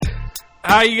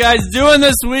How you guys doing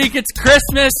this week? It's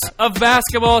Christmas of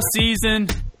basketball season.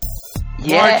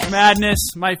 Yes. March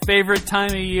Madness, my favorite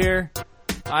time of year.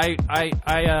 I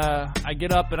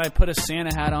get up and I put a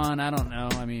Santa hat on. I don't know.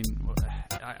 I mean,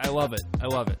 I love it. I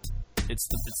love it. It's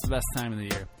the best time of the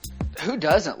year. Who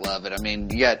doesn't love it? I mean,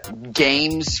 you got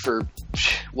games for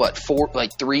what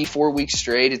 3-4 weeks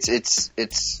straight.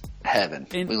 It's heaven.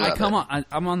 And we love it.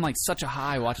 I'm on like such a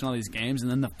high watching all these games,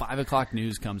 and then the 5 o'clock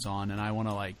news comes on, and I want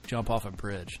to like jump off a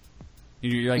bridge.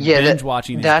 You're like binge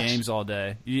watching these games all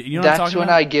day. You know what I'm talking about? That's when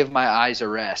I give my eyes a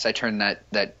rest. I turn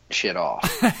that shit off.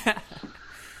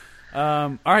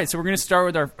 All right, so we're going to start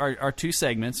with our two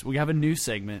segments. We have a new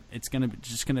segment. It's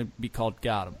just gonna be called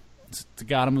Got 'em. It's the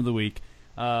Got 'em of the week.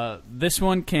 This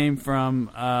one came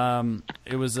from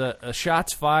it was a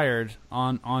shots fired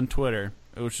on Twitter,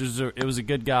 which was it was a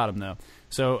good Got 'em though.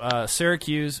 So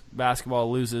Syracuse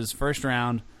basketball loses first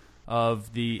round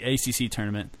of the ACC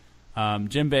tournament.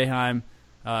 Jim Boeheim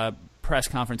press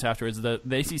conference afterwards. The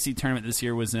ACC tournament this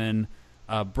year was in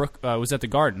was at the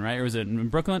Garden, right? Or was it in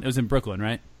Brooklyn? It was in Brooklyn,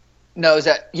 right? No, it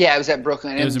was at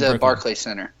Brooklyn. It was in the Barclays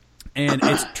Center. And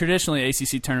it's traditionally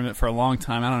ACC tournament for a long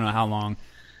time. I don't know how long.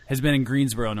 Has been in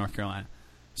Greensboro, North Carolina.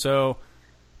 So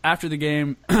after the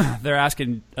game, they're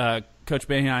asking Coach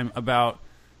Boeheim about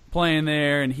playing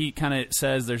there, and he kind of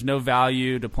says there's no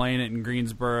value to playing it in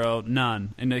Greensboro,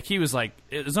 none. And he was like,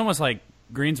 it was almost like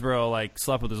Greensboro like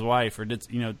slept with his wife or did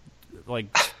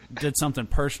something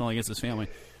personal against his family.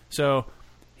 So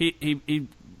he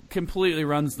completely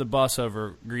runs the bus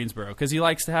over Greensboro because he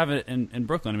likes to have it in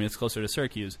Brooklyn. I mean, it's closer to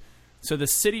Syracuse. So the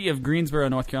city of Greensboro,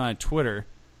 North Carolina Twitter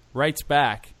writes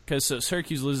back because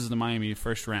Syracuse loses to Miami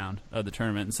first round of the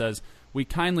tournament and says, "We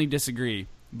kindly disagree,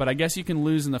 but I guess you can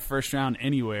lose in the first round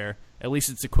anywhere. At least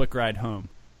it's a quick ride home."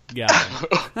 Got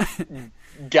him.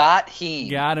 Got he.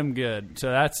 Got him good.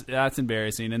 So that's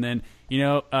embarrassing. And then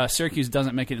Syracuse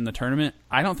doesn't make it in the tournament.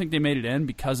 I don't think they made it in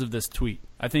because of this tweet.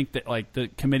 I think that like the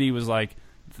committee was like,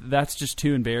 "That's just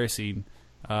too embarrassing.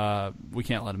 We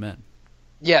can't let him in."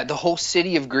 Yeah, the whole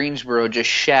city of Greensboro just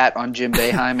shat on Jim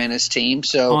Boeheim and his team.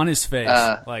 So on his face,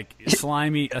 like a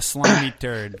slimy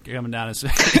turd coming down his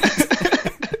face.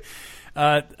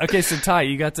 Okay, so Ty,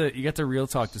 you got the real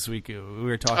talk this week. We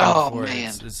were talking before.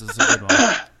 Man. This is a good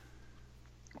one.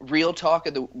 Real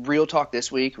talk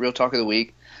this week. Real talk of the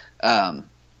week. I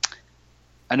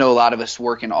know a lot of us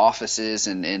work in offices,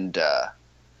 and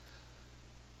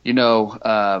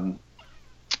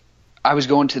I was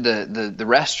going to the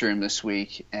restroom this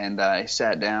week, and I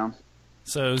sat down.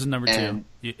 So it was number two.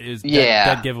 Is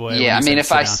dead giveaway. Yeah, I mean,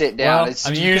 if I sit down, it's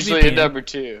usually a number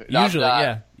two. Usually,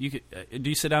 yeah. You could. Do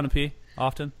you sit down to pee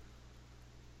often?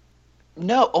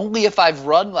 No, only if I've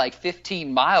run like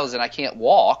 15 miles and I can't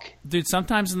walk. Dude,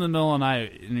 sometimes in the middle of the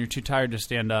night and you're too tired to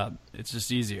stand up, it's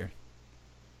just easier.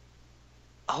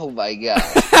 Oh my god!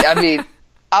 I mean,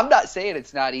 I'm not saying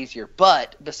it's not easier,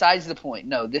 but besides the point.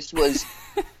 No, this was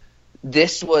a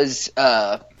deuce.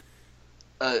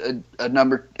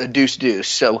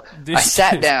 So I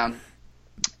sat down,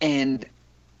 and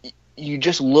you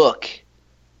just look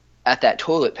at that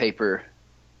toilet paper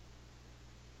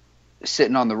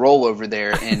sitting on the roll over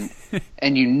there, and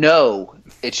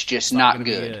it's just not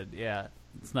good. Yeah,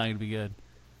 it's not going to be good.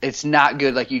 It's not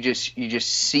good. Like you just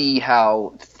see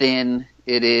how thin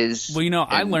it is. Well,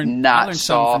 I learned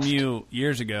something from you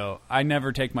years ago. I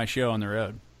never take my show on the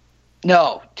road.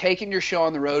 No, taking your show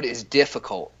on the road is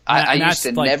difficult. I used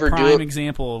to never do it. Prime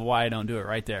example of why I don't do it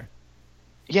right there.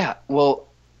 Yeah, well,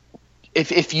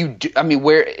 if you do, I mean,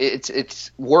 where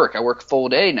it's work. I work full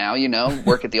day now,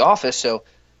 work at the office. So,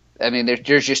 I mean,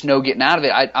 there's just no getting out of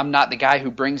it. I'm not the guy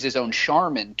who brings his own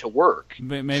Charmin to work.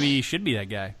 But maybe you should be that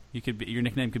guy. You could be, your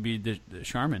nickname could be the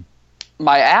Charmin.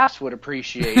 My ass would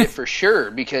appreciate it for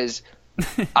sure because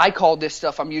I call this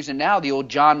stuff I'm using now the old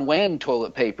John Wayne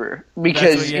toilet paper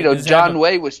because John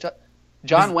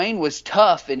Wayne was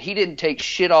tough and he didn't take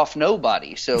shit off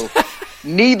nobody. So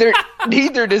neither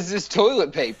does this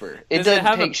toilet paper. Does it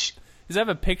have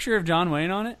a picture of John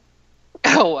Wayne on it?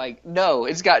 Oh, no,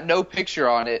 it's got no picture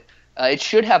on it. It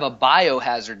should have a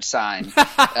biohazard sign,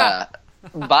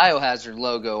 biohazard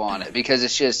logo on it because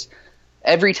it's just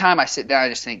every time I sit down I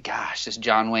just think, gosh, this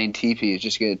John Wayne teepee is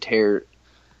just going to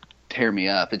tear me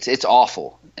up. It's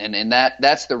awful, and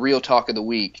that's the real talk of the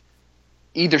week.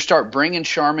 Either start bringing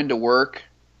Charmin to work,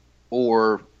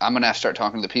 or I'm gonna have to start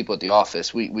talking to the people at the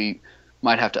office. We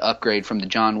might have to upgrade from the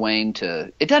John Wayne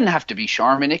to. It doesn't have to be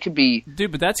Charmin. It could be.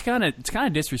 Dude, but it's kind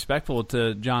of disrespectful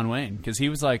to John Wayne because he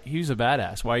was a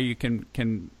badass. Why are you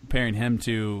comparing him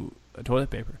to a toilet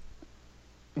paper?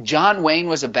 John Wayne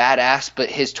was a badass, but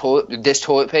this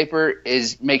toilet paper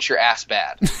makes your ass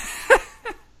bad.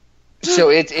 So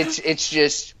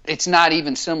it's not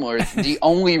even similar. The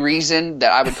only reason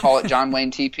that I would call it John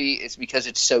Wayne TP is because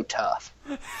it's so tough.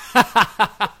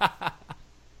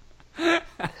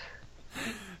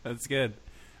 That's good.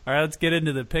 All right, let's get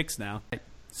into the picks now.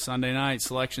 Sunday night,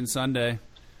 Selection Sunday.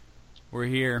 We're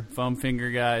here, Foam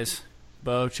Finger guys.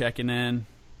 Bo checking in.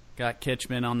 Got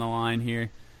Kitchman on the line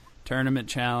here. Tournament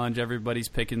challenge. Everybody's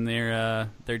picking their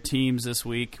teams this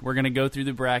week. We're going to go through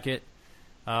the bracket.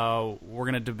 We're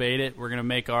going to debate it. We're going to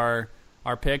make our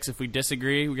picks. If we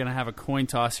disagree, we're going to have a coin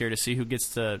toss here to see who gets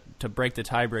to break the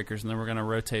tiebreakers, and then we're going to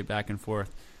rotate back and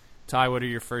forth. Ty, what are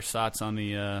your first thoughts on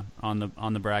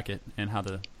the bracket and how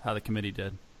the committee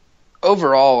did?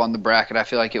 Overall, on the bracket, I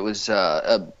feel like it was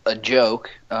a joke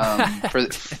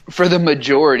for the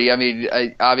majority. I mean,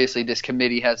 obviously this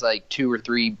committee has like 2 or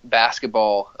 3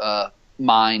 basketball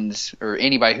minds, or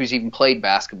anybody who's even played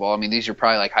basketball. I mean, these are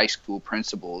probably like high school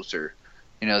principals, or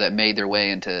that made their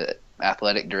way into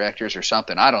athletic directors or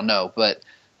something. I don't know, but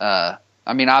I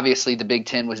mean, obviously the Big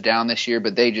Ten was down this year,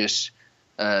 but they just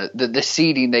the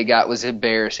seeding they got was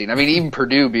embarrassing. I mean, even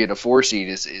Purdue being a 4 seed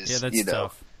is that's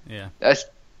tough. Yeah,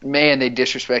 Man, they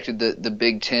disrespected the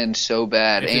Big Ten so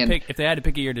bad. If they had to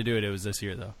pick a year to do it, it was this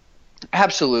year, though.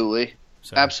 Absolutely.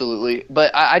 So. Absolutely. But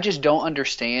I just don't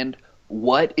understand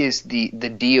what is the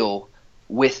deal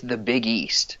with the Big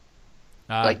East.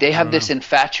 Like, they have this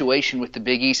infatuation with the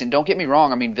Big East. And don't get me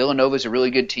wrong, I mean, Villanova's a really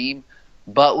good team.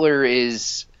 Butler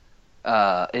is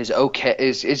okay,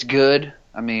 is good.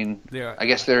 I mean, I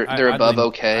guess they're above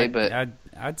okay, but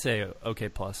I'd say okay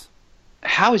plus.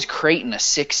 How is Creighton a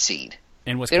 6 seed?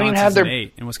 And Wisconsin's an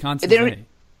 8. And Wisconsin's an 8.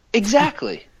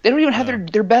 Exactly. They don't even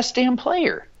have their best damn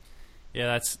player.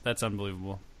 Yeah, that's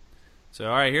unbelievable. So,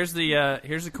 all right, here's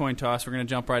the coin toss. We're going to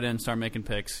jump right in and start making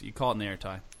picks. You call it in the air,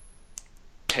 Ty.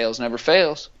 Tails never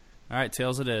fails. All right,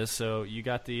 tails it is. So you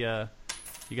got the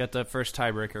first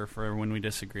tiebreaker for when we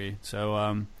disagree.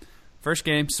 So first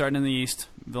game starting in the East,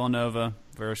 Villanova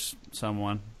versus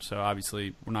someone. So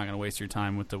obviously we're not going to waste your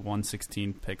time with the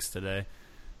 116 picks today.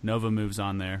 Nova moves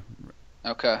on there.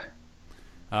 Okay.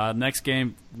 Next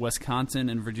game, Wisconsin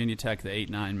and Virginia Tech, the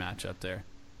 8-9 matchup there.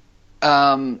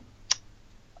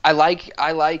 I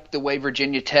like the way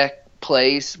Virginia Tech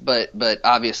plays, but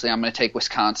obviously I'm going to take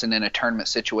Wisconsin in a tournament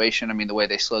situation. I mean, the way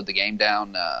they slowed the game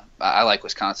down, I like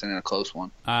Wisconsin in a close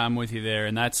one. I'm with you there,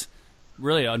 and that's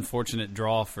really an unfortunate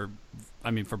draw for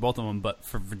both of them, but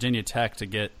for Virginia Tech to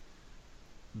get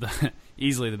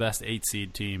easily the best 8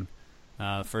 seed team.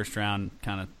 First round,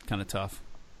 kind of tough.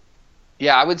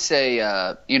 Yeah, I would say,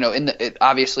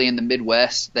 obviously in the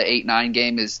Midwest, the 8-9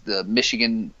 game is the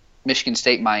Michigan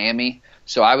State, Miami.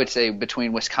 So I would say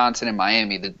between Wisconsin and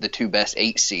Miami, the 2 best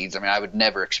 8 seeds. I mean, I would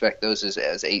never expect those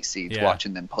as 8 seeds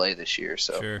watching them play this year.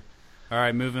 So sure. All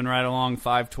right, moving right along,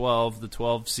 5-12, the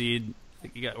 12 seed.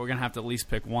 We're gonna have to at least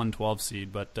pick one 12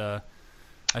 seed, but I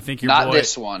think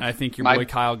this one. I think your boy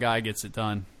Kyle Guy gets it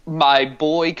done. My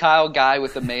boy Kyle Guy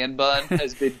with the man bun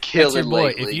has been killing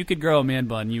lately. If you could grow a man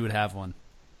bun, you would have one.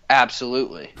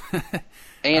 Absolutely.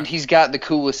 And he's got the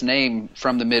coolest name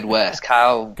from the Midwest,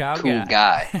 Kyle Cool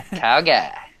Guy. Kyle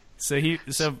Guy. So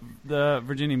the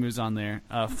Virginia moves on there.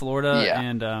 Florida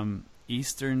and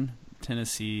Eastern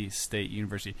Tennessee State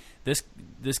University.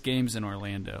 This game's in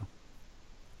Orlando.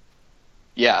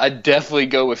 Yeah, I'd definitely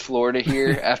go with Florida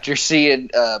here after seeing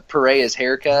Perea's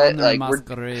haircut.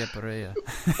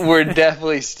 We're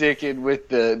definitely sticking with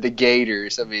the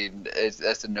Gators. I mean,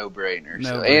 that's a no-brainer.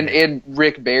 And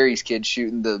Rick Barry's kid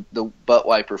shooting the butt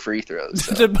wiper free throws.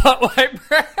 So. The butt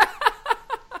wiper.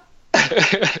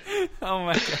 Oh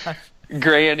my gosh.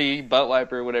 Granny, butt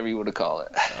wiper, whatever you want to call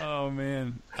it. Oh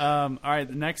man. All right,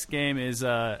 the next game is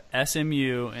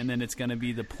SMU, and then it's going to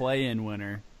be the play-in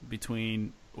winner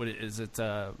between. What is it?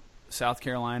 South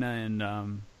Carolina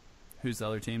and who's the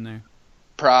other team there?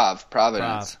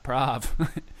 Providence.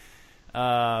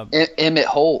 Emmett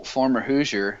Holt, former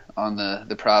Hoosier, on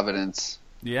the Providence.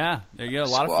 Yeah, there you go.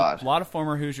 A lot of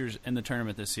former Hoosiers in the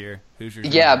tournament this year.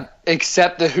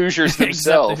 Except the Hoosiers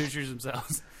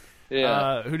themselves.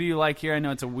 Yeah. Who do you like here? I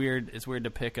know it's weird to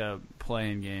pick a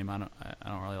play-in game. I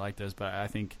don't really like those, but I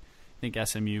think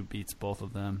SMU beats both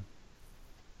of them.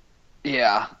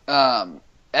 Yeah.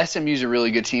 SMU's a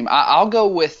really good team. I'll go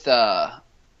with wow.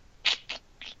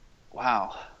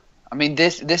 I mean,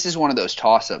 this is one of those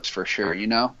toss-ups for sure,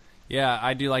 Yeah,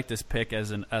 I do like this pick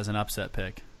as an upset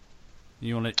pick.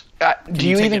 You want to? Do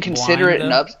you even consider it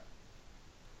an upset?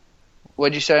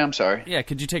 What'd you say? I'm sorry. Yeah,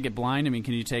 could you take it blind? I mean,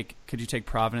 could you take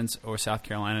Providence or South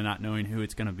Carolina, not knowing who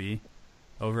it's going to be,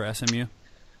 over SMU?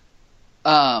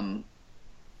 I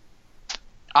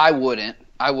wouldn't.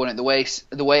 I wouldn't.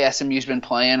 The way SMU's been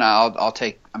playing, I'll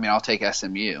take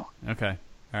SMU. Okay.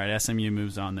 All right, SMU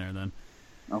moves on there then.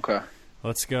 Okay.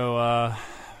 Let's go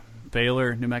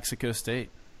Baylor, New Mexico State.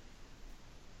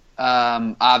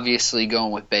 Obviously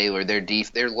going with Baylor.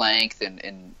 Their length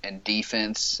and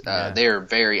defense, I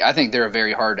think they're a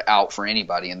very hard out for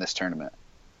anybody in this tournament.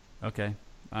 Okay.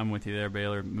 I'm with you there.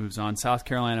 Baylor moves on. South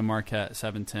Carolina, Marquette,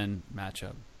 7-10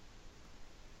 matchup.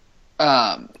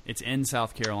 It's in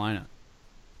South Carolina.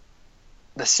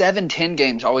 The 7-10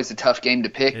 game is always a tough game to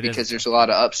pick because there's a lot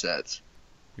of upsets.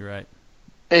 You're right.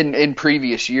 In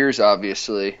previous years,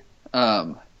 obviously.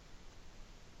 Let's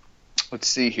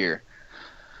see here.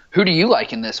 Who do you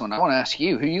like in this one? I want to ask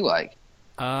you. Who you like?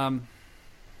 To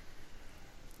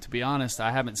be honest,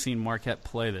 I haven't seen Marquette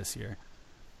play this year.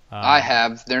 I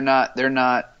have. They're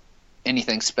not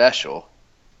anything special.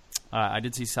 I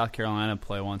did see South Carolina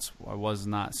play once. I was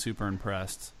not super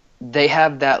impressed. They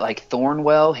have that like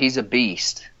Thornwell. He's a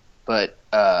beast. But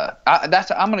I'm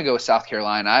going to go with South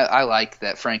Carolina. I like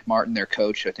that Frank Martin, their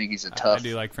coach. I think he's a tough. I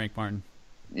do like Frank Martin.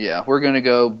 Yeah, we're going to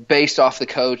go based off the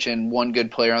coach and one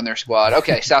good player on their squad.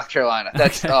 Okay, South Carolina.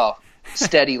 That's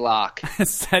steady lock.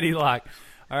 Steady lock.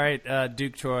 All right,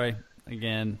 Duke Troy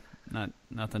again.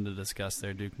 Nothing to discuss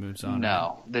there. Duke moves on.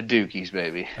 No, the Dukies,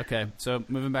 baby. Okay, so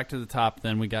moving back to the top,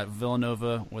 then we got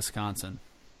Villanova, Wisconsin.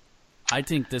 I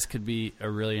think this could be a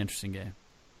really interesting game.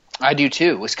 I do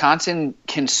too. Wisconsin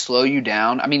can slow you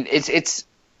down. I mean, it's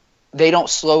they don't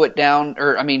slow it down,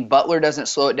 Butler doesn't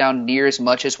slow it down near as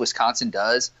much as Wisconsin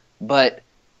does, but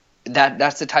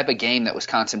that's the type of game that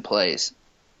Wisconsin plays.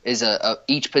 Is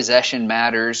each possession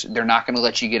matters. They're not going to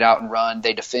let you get out and run.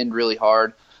 They defend really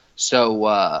hard.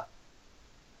 So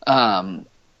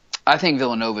I think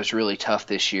Villanova is really tough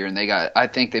this year, and I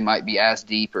think they might be as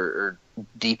deep or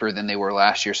deeper than they were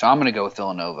last year. So I'm going to go with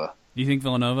Villanova. You think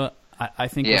Villanova? I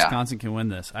think Wisconsin can win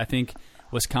this. I think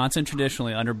Wisconsin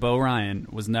traditionally under Bo Ryan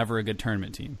was never a good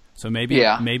tournament team. So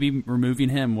maybe removing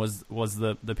him was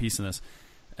the piece in this.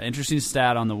 Interesting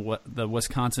stat on the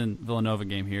Wisconsin Villanova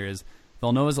game here is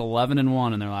Villanova's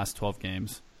 11-1 in their last 12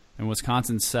 games, and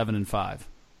Wisconsin's 7-5.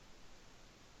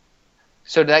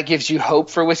 So that gives you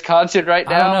hope for Wisconsin right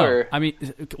now? I don't know. Or? I mean,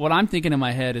 what I'm thinking in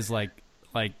my head is like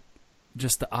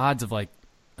just the odds of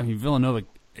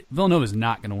Villanova's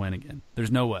not going to win again. There's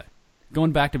no way.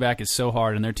 Going back-to-back is so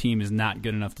hard, and their team is not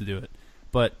good enough to do it.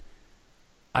 But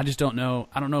I just don't know.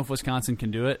 I don't know if Wisconsin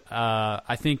can do it.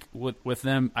 I think with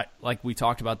them, like we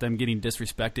talked about them getting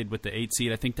disrespected with the 8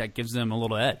 seed, I think that gives them a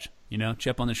little edge,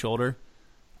 chip on the shoulder.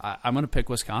 I'm going to pick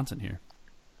Wisconsin here.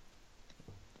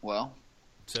 Well.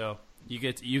 So you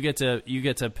get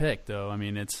to pick, though. I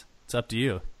mean, it's up to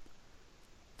you.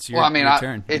 It's your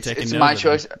turn. It's my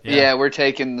choice. Yeah, we're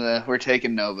taking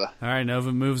Nova. All right,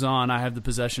 Nova moves on. I have the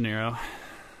possession arrow.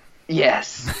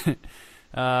 Yes.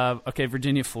 Okay,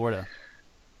 Virginia, Florida.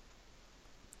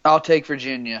 I'll take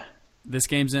Virginia. This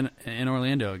game's in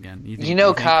Orlando again.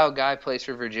 Kyle Guy plays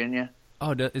for Virginia.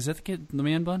 Oh, is that the kid, the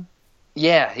man bun?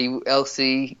 Yeah, he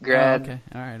LC grad. Oh, okay,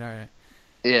 all right.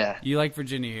 Yeah, you like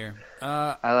Virginia here.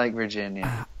 I like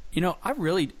Virginia. I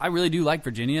really do like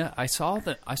Virginia. I saw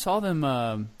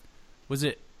them. Was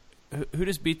it who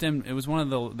just beat them? It was one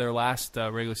of their last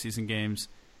regular season games.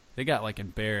 They got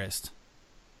embarrassed,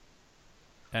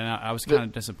 and I was kind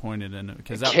of disappointed in it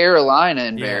because Carolina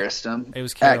embarrassed them. It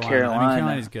was Carolina. At Carolina. I mean,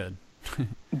 Carolina's good.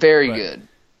 Very good.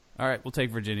 All right, we'll take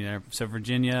Virginia there. So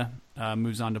Virginia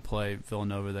moves on to play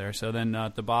Villanova there. So then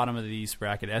at the bottom of the East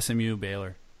bracket, SMU,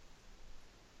 Baylor.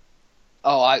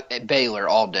 Oh, Baylor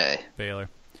all day. Baylor.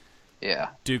 Yeah.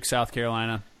 Duke, South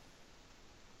Carolina.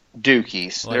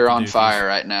 Dukies. They're on fire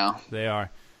right now. They are.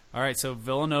 All right, so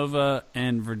Villanova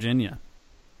and Virginia.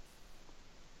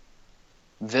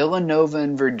 Villanova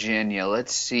and Virginia.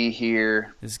 Let's see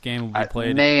here. This game will be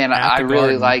played. I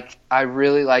really like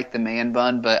the man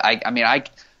bun, but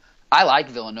I like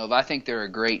Villanova. I think they're a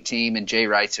great team, and Jay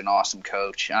Wright's an awesome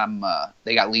coach.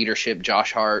 They got leadership.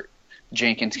 Josh Hart,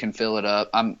 Jenkins can fill it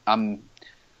up. I'm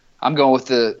going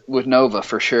with Nova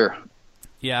for sure.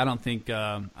 Yeah, I don't think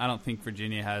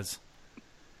Virginia has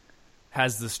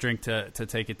the strength to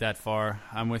take it that far.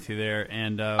 I'm with you there,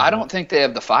 and I don't think they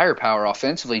have the firepower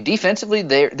offensively. Defensively,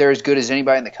 they're as good as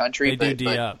anybody in the country. They do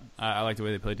D up. I like the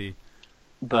way they play D,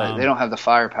 but they don't have the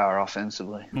firepower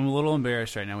offensively. I'm a little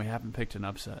embarrassed right now. We haven't picked an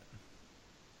upset.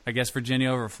 I guess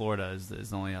Virginia over Florida is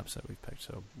the only upset we've picked,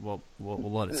 so we'll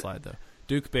let it slide though.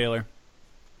 Duke, Baylor.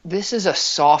 This is a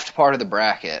soft part of the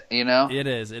bracket, It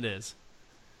is.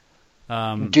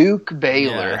 Duke,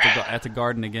 Baylor. Yeah, at the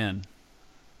Garden again.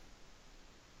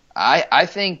 I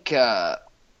think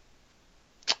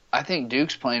I think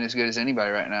Duke's playing as good as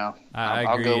anybody right now. I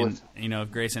I'll agree. go And, with.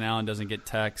 if Grayson Allen doesn't get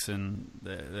techs and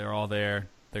they're all there,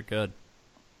 they're good.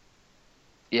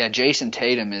 Yeah, Jason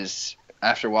Tatum is.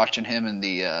 After watching him in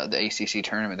the ACC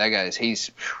tournament, that guy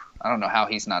is. I don't know how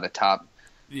he's not a top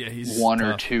He's one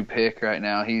tough. or two pick right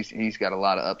now. He's got a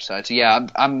lot of upside. So yeah,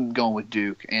 I'm going with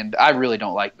Duke, and I really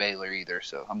don't like Baylor either.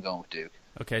 So I'm going with Duke.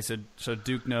 Okay, so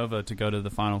Duke Nova to go to the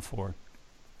Final Four.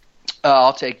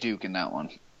 I'll take Duke in that one.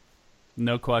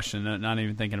 No question. Not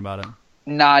even thinking about it.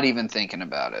 Not even thinking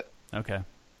about it. Okay.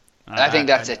 I think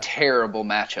that's a terrible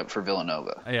matchup for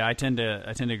Villanova. Yeah, I tend to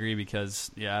agree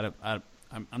because I'm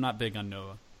not big on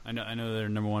Nova. I know they're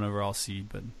number 1 overall seed,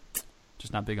 but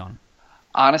just not big on them.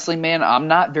 Honestly, man, I'm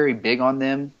not very big on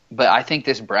them, but I think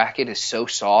this bracket is so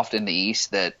soft in the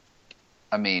East that,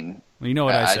 I mean... Well, you know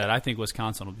what I said. I think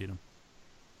Wisconsin will beat them.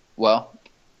 Well,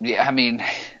 yeah, I mean,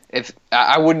 if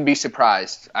I wouldn't be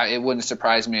surprised. It wouldn't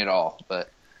surprise me at all. But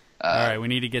all right, we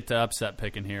need to get to upset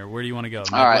picking here. Where do you want to go?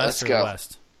 Midwest all right, let's or go.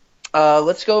 West?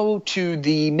 Let's go to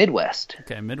the Midwest.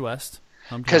 Okay, Midwest.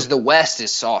 Because the West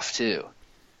is soft, too.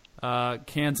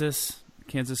 Kansas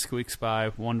squeaks by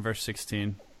 1 versus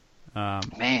 16.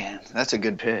 Man, that's a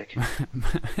good pick.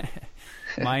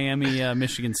 Miami,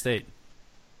 Michigan State.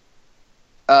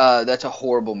 That's a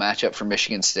horrible matchup for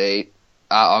Michigan State.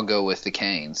 I'll go with the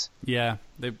Canes. Yeah,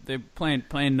 they're playing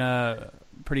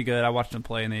pretty good. I watched them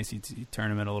play in the ACT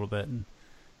tournament a little bit, and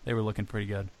they were looking pretty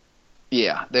good.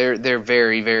 Yeah, they're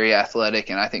very, very athletic,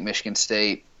 and I think Michigan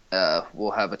State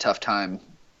will have a tough time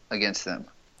against them.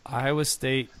 Iowa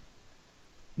State,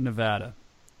 Nevada.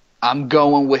 I'm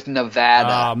going with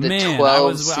Nevada. Oh, the man,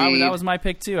 12 seed. that was my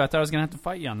pick, too. I thought I was going to have to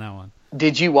fight you on that one.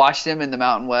 Did you watch them in the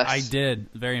Mountain West? I did.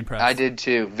 Very impressed. I did,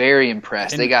 too. Very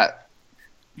impressed. And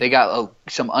They got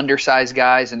some undersized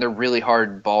guys, and they're really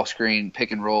hard ball screen,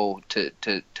 pick and roll to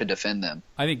defend them.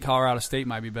 I think Colorado State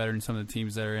might be better than some of the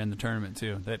teams that are in the tournament,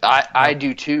 too. I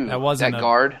do, too. That wasn't that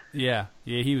guard. Yeah,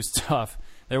 he was tough.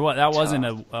 That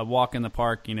wasn't a walk in the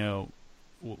park,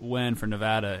 win for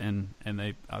Nevada, and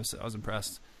I was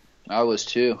impressed. I was,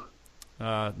 too.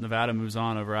 Nevada moves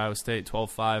on over Iowa State,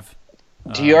 12-5.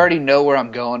 Do you already know where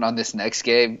I'm going on this next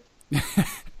game?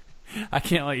 I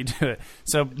can't let you do it.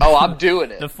 So, I'm doing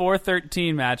it. The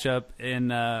 4-13 matchup in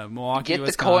Milwaukee, Get the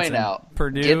Wisconsin. coin out.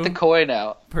 Purdue. Get the coin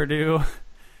out. Purdue.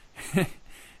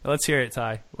 Let's hear it,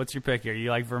 Ty. What's your pick here?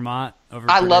 You like Vermont over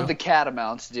I Purdue? love the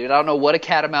Catamounts, dude. I don't know what a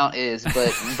Catamount is,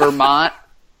 but Vermont,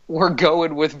 we're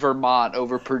going with Vermont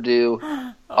over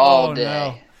Purdue all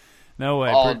day. No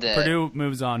way. All day. Purdue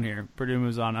moves on here. Purdue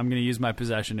moves on. I'm going to use my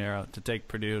possession arrow to take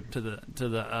Purdue to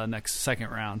the next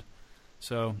second round.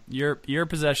 So your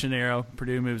possession arrow,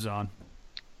 Purdue moves on.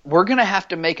 We're gonna have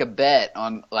to make a bet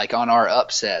on our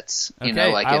upsets. Okay,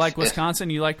 I like Wisconsin.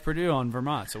 You like Purdue on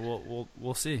Vermont, so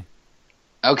we'll see.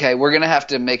 Okay, we're gonna have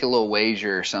to make a little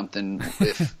wager or something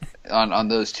on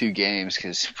those two games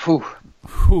because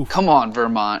come on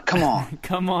Vermont, come on,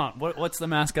 come on. What's the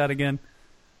mascot again?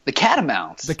 The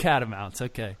Catamounts. The Catamounts.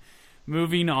 Okay,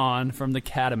 moving on from the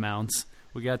Catamounts,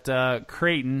 we got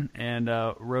Creighton and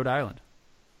Rhode Island.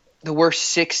 The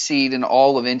worst 6th seed in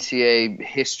all of NCAA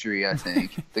history, I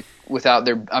think. Without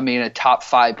a top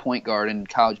 5 point guard in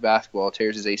college basketball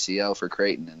tears his ACL for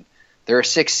Creighton, and they're a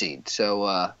 6th seed.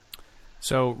 So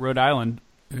Rhode Island,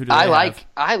 who do they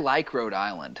I like Rhode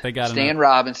Island. They got Stan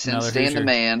Robinson, Stan Hoosier. the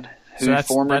Man,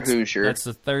 former Hoosier. That's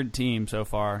the third team so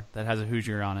far that has a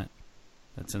Hoosier on it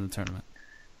that's in the tournament.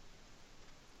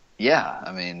 Yeah,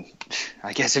 I mean,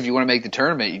 I guess if you want to make the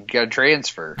tournament, you got to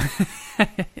transfer.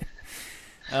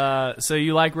 So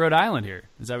you like Rhode Island here?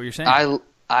 Is that what you're saying?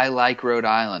 I like Rhode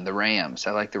Island, the Rams.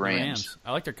 I like the Rams.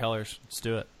 I like their colors. Let's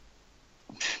do it.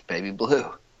 Baby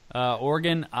blue.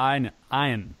 Oregon, Iona.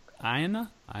 Oh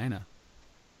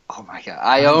my God,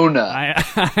 Iona.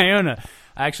 Iona.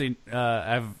 I actually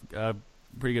have a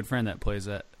pretty good friend that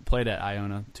played at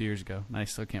Iona 2 years ago, and I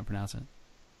still can't pronounce it.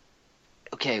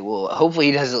 Okay, well, hopefully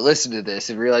he doesn't listen to this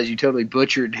and realize you totally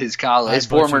butchered his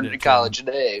former college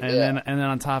name. And then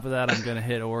on top of that, I'm going to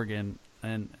hit Oregon,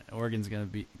 and Oregon's going to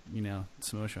be,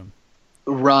 smush them.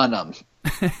 Run them.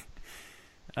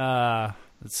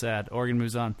 That's sad. Oregon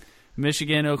moves on.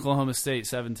 Michigan, Oklahoma State,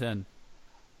 7-10.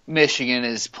 Michigan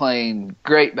is playing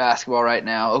great basketball right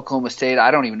now. Oklahoma State,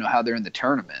 I don't even know how they're in the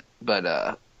tournament,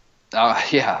 but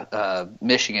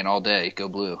Michigan all day. Go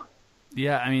blue.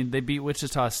 Yeah, I mean they beat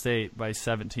Wichita State by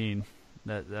 17.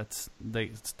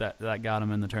 That got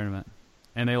them in the tournament,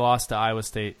 and they lost to Iowa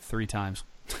State 3 times.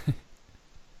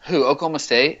 Who? Oklahoma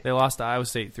State? They lost to Iowa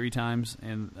State 3 times,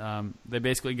 and they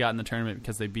basically got in the tournament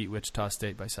because they beat Wichita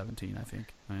State by 17. I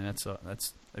think. I mean that's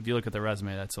if you look at the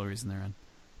resume, that's the reason they're in.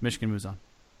 Michigan moves on.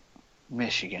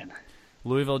 Michigan.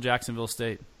 Louisville, Jacksonville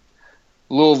State.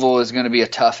 Louisville is going to be a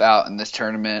tough out in this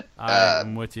tournament.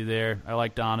 I'm with you there. I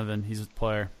like Donovan. He's a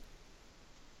player.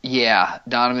 Yeah,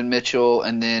 Donovan Mitchell,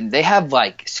 and then they have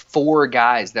like 4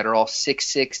 guys that are all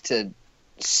 6'6" to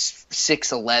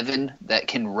 6'11" that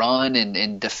can run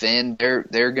and defend.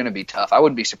 They're going to be tough. I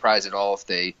wouldn't be surprised at all if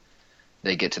they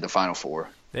get to the Final Four.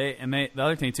 The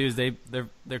other thing too is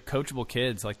they're coachable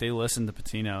kids. Like, they listen to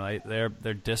Pitino.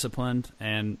 They're disciplined,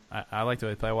 and I like the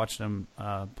way they play. I watched them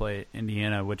play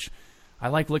Indiana, which I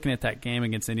like looking at that game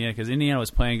against Indiana because Indiana was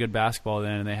playing good basketball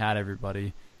then, and they had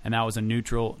everybody. And that was a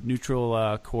neutral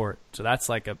court, so that's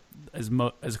like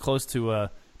as close to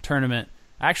a tournament.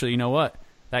 Actually, you know what?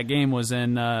 That game was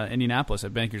in Indianapolis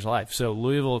at Bankers Life. So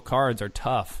Louisville Cards are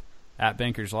tough at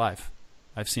Bankers Life.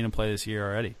 I've seen them play this year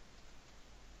already.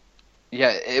 Yeah,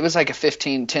 it was like a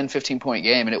 10-15 point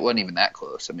game, and it wasn't even that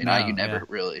close. I mean, IU never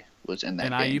really was in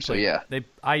that game.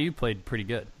 IU played pretty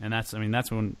good, and that's when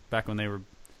they were,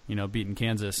 beating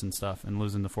Kansas and stuff and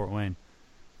losing to Fort Wayne.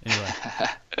 Anyway,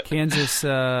 Kansas,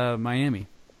 Miami.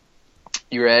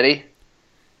 You ready?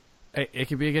 It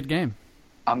could be a good game.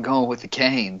 I'm going with the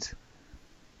Canes.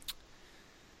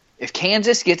 If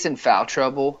Kansas gets in foul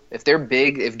trouble, if they're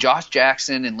big, if Josh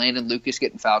Jackson and Landon Lucas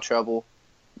get in foul trouble,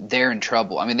 they're in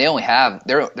trouble. I mean,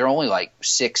 they're only like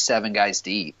 6-7 guys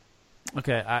deep.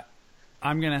 Okay,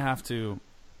 I'm gonna have to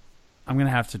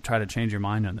try to change your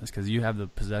mind on this because you have the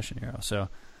possession arrow. So.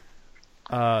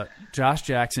 Josh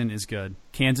Jackson is good.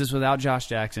 Kansas without Josh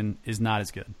Jackson is not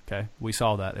as good. Okay, we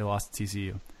saw that they lost to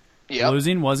TCU. Yep.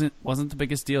 Losing wasn't the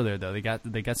biggest deal there though. They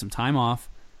got some time off.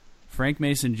 Frank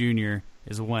Mason Jr.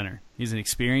 is a winner. He's an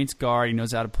experienced guard. He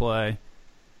knows how to play.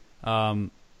 I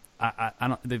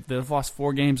don't. They've lost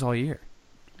 4 games all year.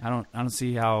 I don't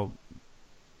see how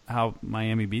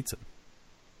Miami beats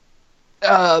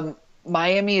them.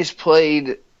 Miami has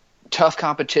played tough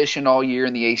competition all year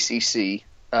in the ACC.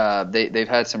 They've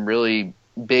had some really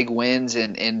big wins,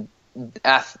 and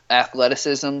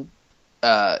athleticism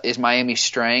is Miami's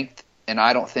strength, and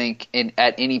I don't think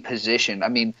at any position. I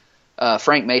mean,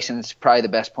 Frank Mason's probably the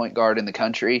best point guard in the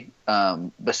country.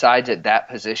 Besides at that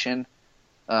position,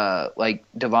 like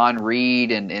Devon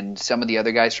Reed and some of the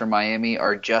other guys from Miami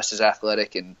are just as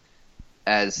athletic and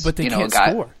as but they can't a guy.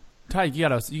 Score. Ty, you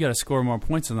gotta score more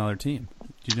points than the other team.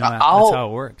 Do you know that's how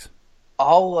it works?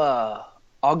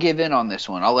 I'll give in on this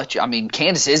one. I'll let you. I mean,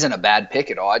 Kansas isn't a bad pick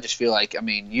at all. I just feel like,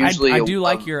 usually I do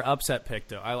like your upset pick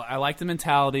though. I like the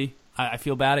mentality. I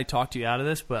feel bad I talked you out of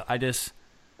this, but I don't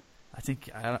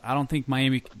think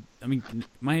Miami. I mean,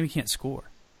 Miami can't score.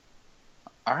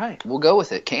 All right, we'll go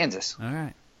with it. Kansas. All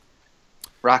right.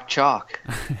 Rock chalk.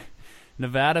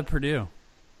 Nevada, Purdue.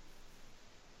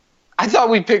 I thought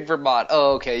we picked Vermont.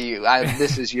 Oh, okay.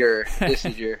 This is your.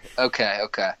 Okay.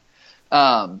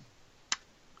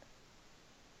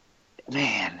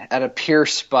 Man, out of pure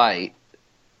spite,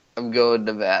 I'm going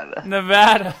Nevada.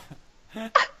 Nevada.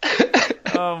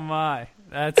 Oh my,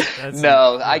 that's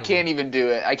no. Incredible. I can't even do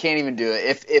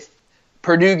it. If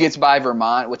Purdue gets by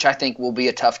Vermont, which I think will be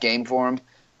a tough game for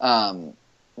them,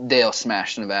 they'll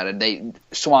smash Nevada.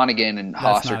 Swanigan and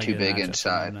Haas are too big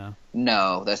inside.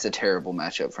 No, that's a terrible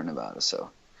matchup for Nevada.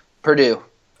 So Purdue.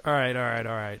 All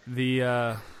right.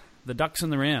 The Ducks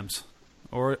and the Rams,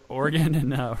 Oregon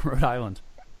and Rhode Island.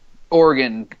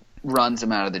 Oregon runs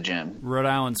them out of the gym. Rhode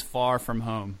Island's far from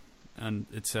home, and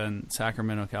it's in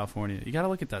Sacramento, California. You got to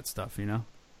look at that stuff,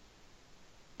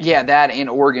 Yeah, that and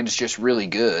Oregon's just really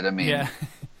good. I mean, yeah,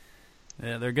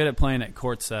 they're good at playing at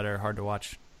courts that are hard to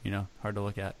watch. Hard to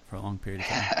look at for a long period of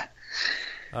time.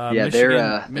 Yeah,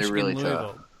 Michigan, they're really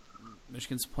Louisville. tough.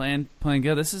 Michigan's playing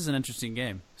good. This is an interesting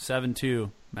game.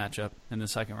 7-2 matchup in the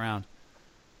second round.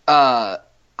 I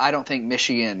don't think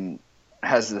Michigan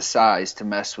has the size to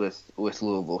mess with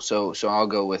Louisville, so I'll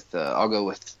go with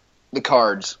the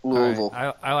Cards, Louisville.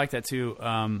 Right. I like that too.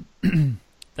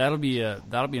 That'll be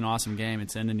an awesome game.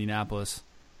 It's in Indianapolis.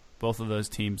 Both of those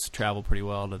teams travel pretty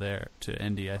well to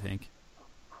Indy, I think.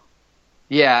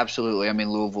 Yeah, absolutely. I mean,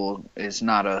 Louisville is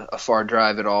not a far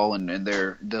drive at all, and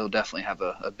they'll definitely have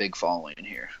a big following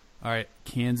here. All right,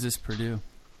 Kansas, Purdue.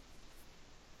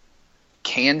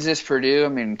 Kansas, Purdue. I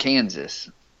mean, Kansas.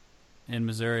 In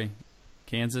Missouri,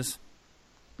 Kansas.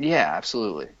 Yeah,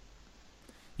 absolutely.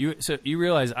 So you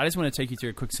realize, I just want to take you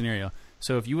through a quick scenario.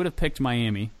 So if you would have picked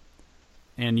Miami,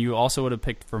 and you also would have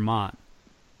picked Vermont,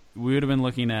 we would have been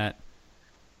looking at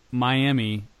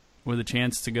Miami with a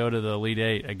chance to go to the Elite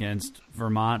Eight against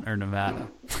Vermont or Nevada.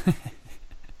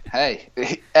 Hey,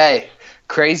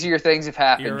 crazier things have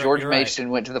happened. George Mason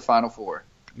went to the Final Four.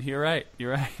 You're right.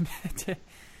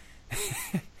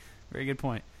 Very good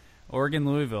point. Oregon,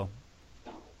 Louisville.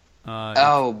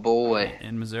 Oh boy,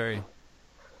 in Missouri.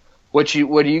 what do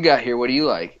you got here? What do you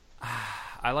like?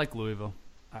 I like Louisville.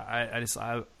 I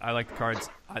like the Cards.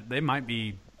 They might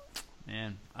be,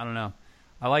 man. I don't know.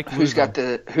 I like Louisville.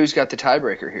 Who's got the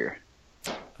tiebreaker here?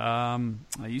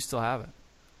 You still have it.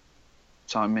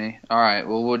 It's on me. All right.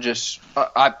 Well, we'll just.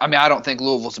 I mean, I don't think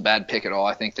Louisville's a bad pick at all.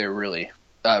 I think they're really,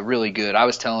 really good. I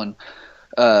was telling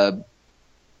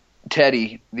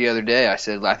Teddy the other day. I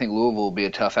said I think Louisville will be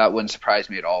a tough out. Wouldn't surprise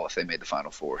me at all if they made the Final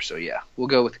Four. So yeah, we'll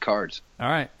go with the Cards. All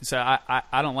right. So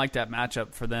I don't like that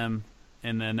matchup for them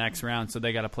in the next round. So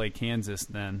they got to play Kansas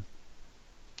then.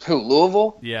 Who,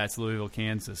 Louisville? Yeah, it's Louisville,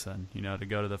 Kansas, and to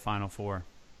go to the Final Four.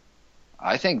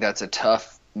 I think that's a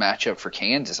tough matchup for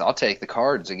Kansas. I'll take the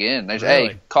Cards again. Really?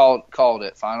 Hey, called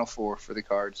it. Final Four for the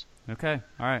Cards. Okay.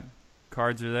 All right.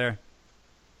 Cards are there.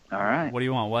 All right. What do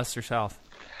you want, West or South?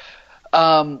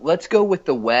 Let's go with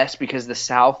the West because the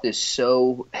South is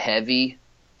so heavy.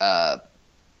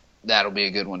 That'll be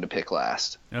a good one to pick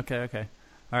last. Okay.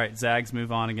 All right. Zags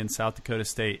move on against South Dakota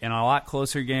State in a lot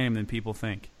closer game than people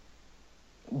think.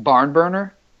 Barn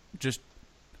burner? That's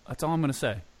all I'm going to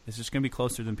say. It's just going to be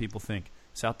closer than people think.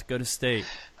 South Dakota State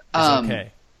is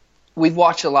okay. We've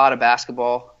watched a lot of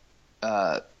basketball.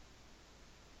 Do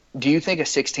you think a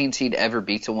 16 seed ever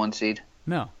beats a 1 seed?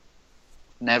 No.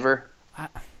 Never?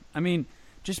 I mean,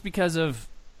 just because of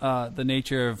the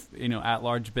nature of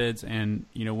at-large bids and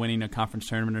winning a conference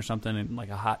tournament or something and like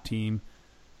a hot team,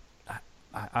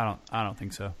 I don't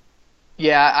think so.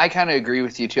 Yeah, I kind of agree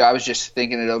with you too. I was just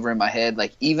thinking it over in my head.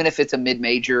 Like, even if it's a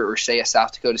mid-major or say a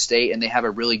South Dakota State and they have a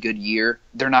really good year,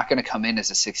 they're not going to come in as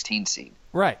a 16 seed.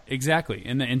 Right, exactly.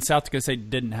 And South Dakota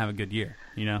State didn't have a good year,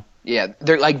 Yeah,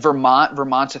 they're like Vermont.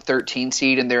 Vermont's a 13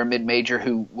 seed and they're a mid-major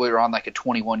who were on like a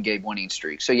 21-game winning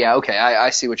streak. So yeah, okay,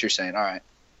 I see what you're saying. All right.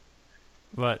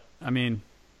 But I mean,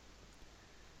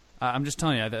 I'm just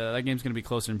telling you that game's going to be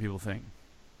closer than people think.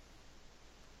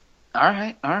 All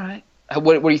right.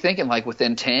 What are you thinking? Like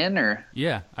within 10 or?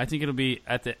 Yeah, I think it'll be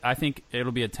a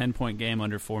 10-point game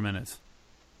under 4 minutes.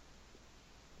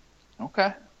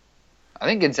 Okay. I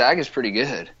think Gonzaga's pretty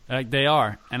good. They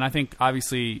are, and I think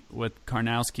obviously with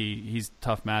Karnowski, he's a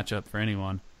tough matchup for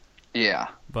anyone. Yeah.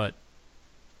 But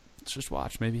let's just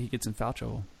watch. Maybe he gets in foul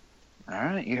trouble. All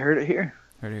right, you heard it here.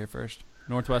 Heard it here first.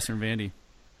 Northwestern Vandy.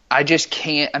 I just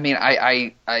can't. I mean,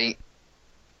 I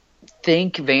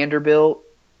think Vanderbilt.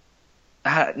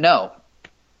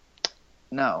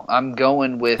 No, I'm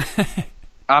going with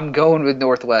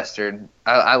Northwestern.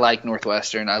 I like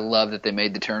Northwestern. I love that they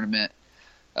made the tournament.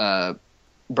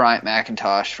 Bryant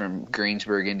McIntosh from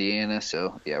Greensburg, Indiana.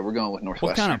 So yeah, we're going with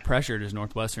Northwestern. What kind of pressure does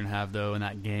Northwestern have though in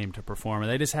that game to perform? Are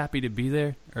they just happy to be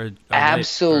there, or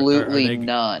absolutely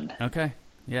none? Okay,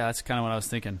 yeah, that's kind of what I was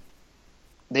thinking.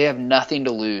 They have nothing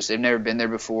to lose. They've never been there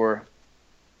before.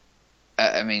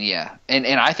 I mean, yeah, and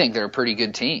I think they're a pretty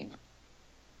good team.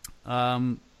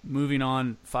 Moving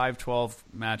on, 5-12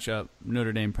 matchup,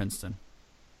 Notre Dame Princeton.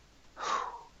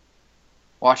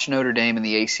 Watch Notre Dame in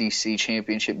the ACC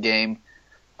championship game.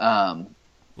 Love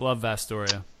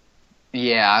Vastoria.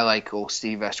 Yeah, I like old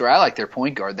Steve Vastoria. I like their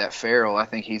point guard, that Farrell. I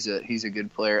think he's a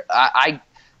good player.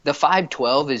 The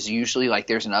 5-12 is usually like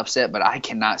there's an upset, but I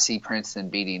cannot see Princeton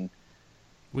beating.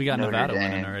 We got Notre Nevada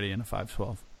Dame winning already in a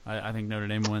 5-12. I think Notre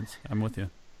Dame wins. I'm with you.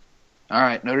 All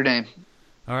right, Notre Dame.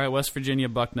 All right, West Virginia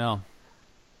Bucknell.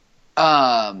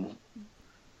 Man,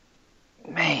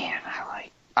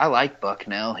 I like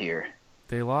Bucknell here.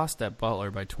 They lost at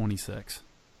Butler by 26.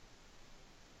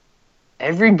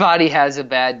 Everybody has a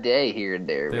bad day here and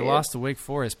there. They lost to Wake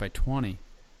Forest by 20.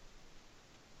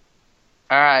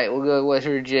 All right, we'll go West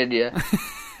Virginia.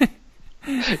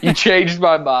 You changed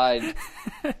my mind.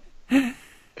 You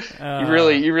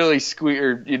really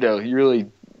squeaked. You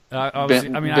really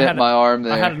bent my arm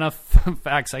there. I had enough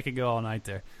facts. I could go all night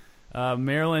there.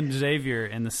 Maryland Xavier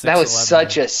in the 6-11. That was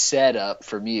such a setup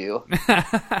from you.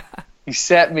 You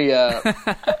set me up.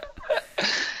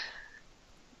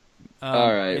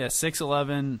 All right. Yeah,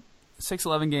 6-11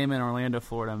 game in Orlando,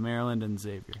 Florida. Maryland and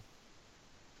Xavier.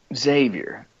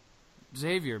 Xavier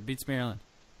beats Maryland.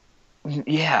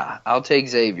 Yeah, I'll take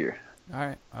Xavier. All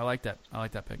right, I like that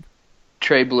pick.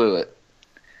 Trey Blewett.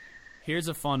 Here's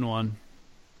a fun one.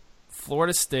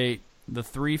 Florida State, the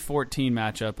 3-14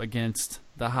 matchup against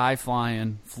the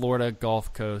high-flying Florida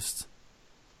Gulf Coast.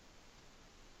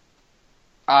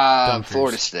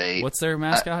 Florida State. What's their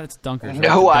mascot? It's Dunkers.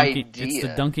 No idea. idea. It's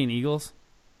the Dunking Eagles.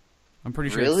 I'm pretty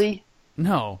sure. Really?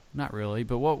 No, not really.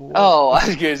 But what? Oh, I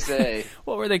was gonna say.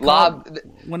 What were they called?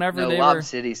 Lob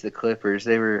City's the Clippers.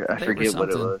 They were. I forget what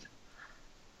it was.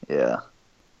 Yeah.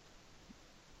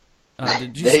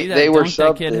 Did you see that dunk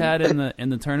that kid had in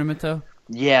the tournament though?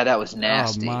 Yeah, that was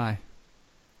nasty. Oh, my.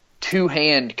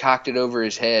 Two-hand cocked it over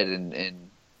his head and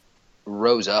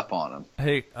rose up on him.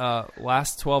 Hey,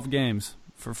 last 12 games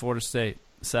for Florida State,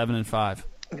 7-5.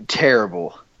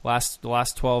 Terrible. The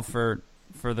last 12 for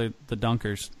the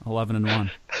Dunkers,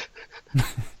 11-1.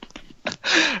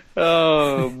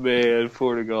 Oh man,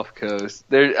 Florida Gulf Coast.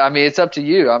 I mean, it's up to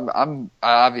you. I'm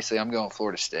obviously going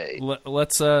Florida State.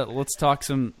 Let's talk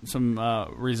some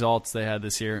results they had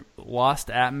this year. Lost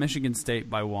at Michigan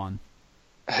State by 1.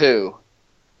 Who?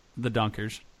 The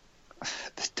Dunkers.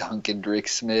 The Duncan Drick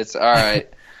Smiths. All right.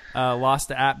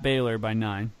 Lost at Baylor by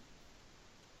 9.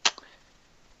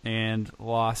 And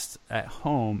lost at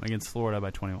home against Florida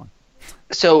by 21.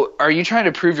 So, are you trying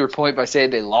to prove your point by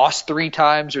saying they lost 3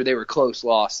 times or they were close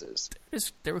losses?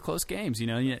 They were close games.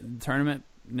 The tournament,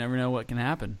 you never know what can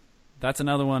happen. That's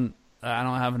another one. I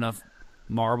don't have enough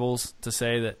marbles to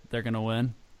say that they're going to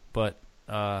win, but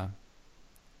it'll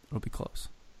be close.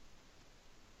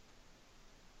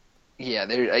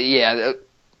 Yeah.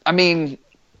 I mean,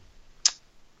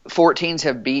 14s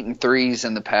have beaten 3s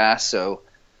in the past, so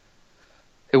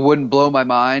it wouldn't blow my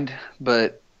mind.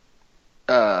 But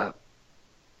that's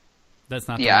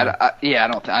not.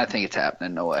 I think it's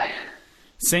happening. No way.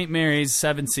 St. Mary's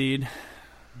 7 seed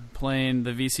playing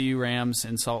the VCU Rams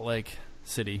in Salt Lake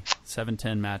City,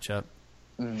 7-10 matchup.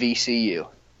 VCU.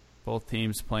 Both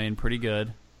teams playing pretty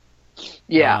good.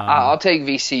 Yeah, I'll take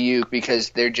VCU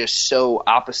because they're just so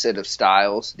opposite of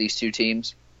styles, these two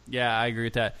teams. Yeah, I agree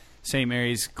with that. St.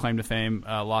 Mary's claim to fame,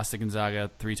 lost to Gonzaga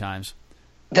 3 times.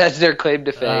 That's their claim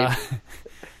to fame.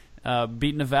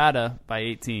 Beat Nevada by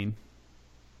 18.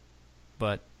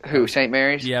 But who, St.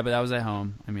 Mary's? Yeah, but that was at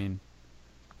home. I mean,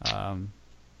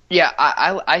 yeah,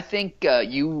 I think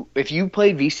if you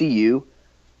play VCU,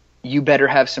 you better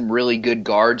have some really good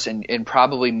guards and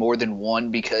probably more than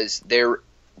one because they're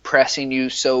pressing you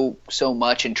so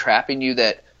much and trapping you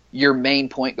that your main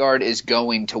point guard is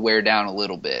going to wear down a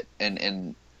little bit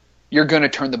and you're going to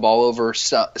turn the ball over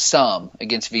some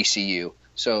against VCU.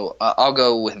 So I'll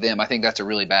go with them. I think that's a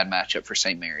really bad matchup for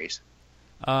St. Mary's.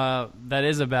 That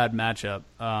is a bad matchup.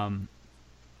 I'm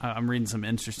reading some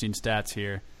interesting stats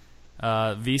here.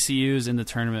 VCU's in the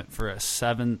tournament for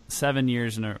 7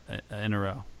 years in a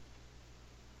row.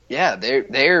 Yeah,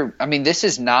 they're. I mean, this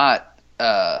is not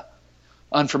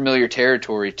unfamiliar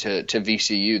territory to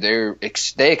VCU.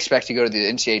 They expect to go to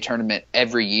the NCAA tournament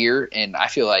every year, and I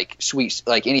feel like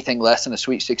anything less than a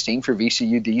Sweet 16 for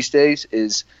VCU these days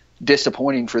is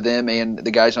disappointing for them and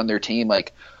the guys on their team.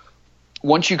 Like,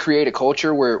 once you create a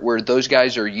culture where those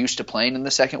guys are used to playing in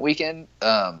the second weekend,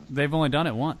 they've only done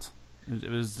it once.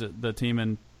 It was the team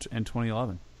in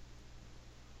 2011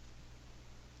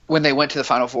 when they went to the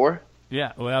Final Four.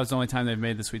 Yeah, well, that was the only time they've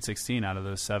made the Sweet 16 out of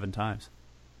those 7 times.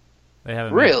 They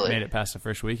haven't made it past the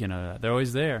first weekend of that. They're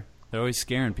always there. They're always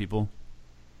scaring people.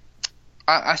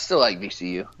 I still like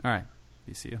VCU. All right,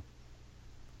 VCU.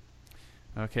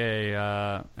 Okay,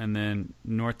 and then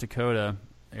North Dakota,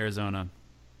 Arizona.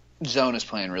 Zona's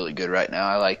playing really good right now.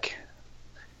 I like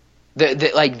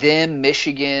them,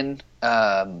 Michigan.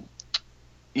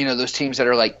 Those teams that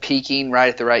are like peaking right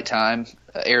at the right time.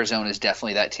 Arizona is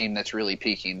definitely that team that's really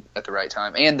peaking at the right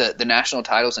time. And the national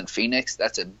titles in Phoenix,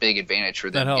 that's a big advantage for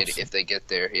them if they get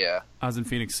there. Yeah, I was in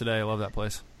Phoenix today. I love that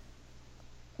place.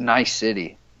 Nice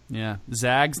city. Yeah,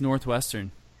 Zags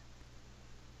Northwestern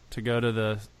to go to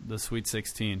the Sweet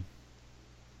 16.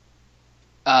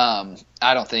 I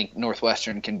don't think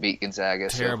Northwestern can beat Gonzaga.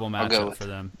 Terrible matchup for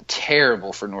them.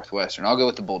 Terrible for Northwestern. I'll go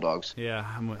with the Bulldogs. Yeah,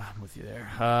 I'm with you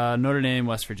there. Notre Dame,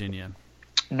 West Virginia.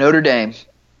 Notre Dame.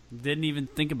 Didn't even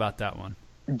think about that one.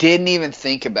 Didn't even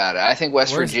think about it. I think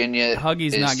Virginia.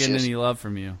 Huggy's not getting any love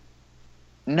from you.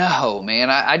 No, man.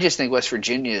 I just think West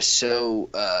Virginia is so.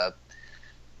 I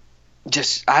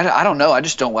don't know. I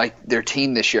just don't like their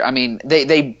team this year. I mean,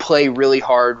 they play really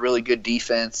hard, really good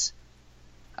defense.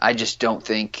 I just don't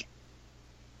think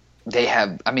they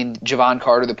have. I mean, Javon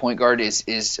Carter, the point guard,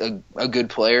 is a good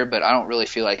player, but I don't really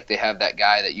feel like they have that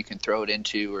guy that you can throw it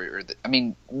into. I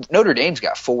mean, Notre Dame's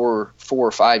got four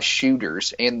or five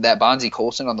shooters, and that Bonzie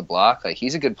Colson on the block, like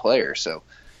he's a good player. So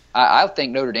I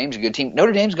think Notre Dame's a good team.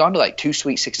 Notre Dame's gone to like 2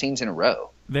 Sweet 16s in a row.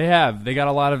 They have. They got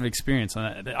a lot of experience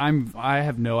on that. I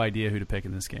have no idea who to pick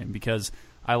in this game because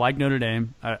I like Notre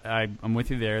Dame. I'm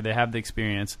with you there. They have the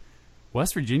experience.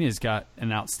 West Virginia's got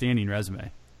an outstanding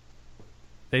resume.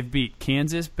 They've beat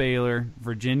Kansas, Baylor,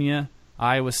 Virginia,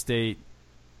 Iowa State,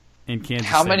 and Kansas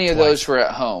State. How many of those were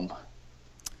at home?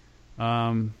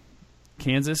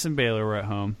 Kansas and Baylor were at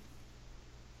home.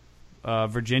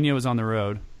 Virginia was on the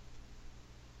road.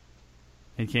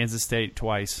 And Kansas State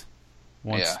twice.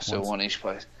 So one each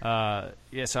place. So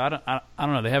I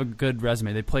don't know. They have a good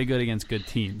resume. They play good against good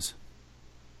teams.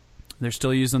 They're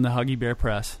still using the Huggy Bear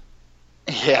press.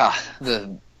 Yeah,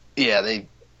 they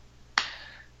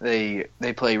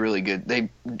play really good. They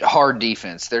hard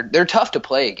defense. They're tough to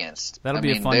play against. That'll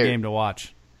be a fun game to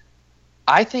watch.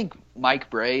 I think Mike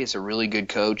Bray is a really good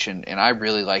coach, and I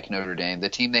really like Notre Dame. The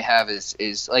team they have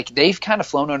is like they've kind of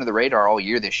flown under the radar all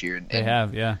year this year. They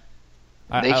have, yeah.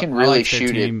 They can really I liked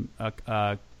shoot their team,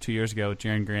 2 years ago with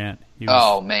Jaron Grant. They were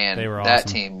awesome. That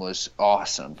team was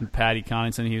awesome. And Patty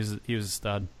Connaughton, he was a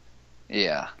stud.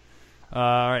 Yeah.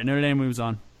 All right, Notre Dame moves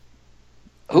on.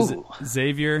 Ooh.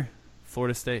 Xavier,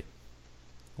 Florida State,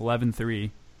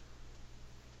 11-3.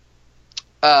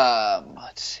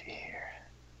 Let's see here.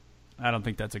 I don't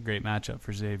think that's a great matchup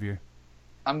for Xavier.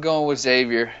 I'm going with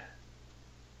Xavier.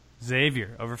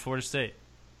 Xavier over Florida State.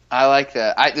 I like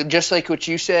that. Just like what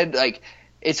you said, like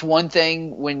it's one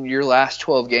thing when your last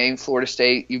 12 games, Florida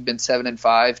State, you've been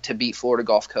 7-5 to beat Florida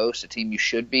Gulf Coast, a team you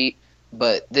should beat.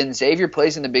 But then Xavier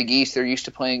plays in the Big East. They're used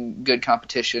to playing good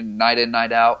competition, night in,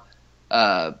 night out.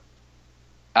 I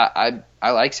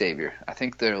like Xavier. I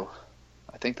think they'll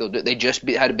do. They just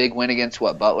had a big win against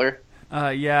Butler.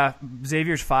 Yeah,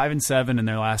 Xavier's 5-7 in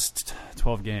their last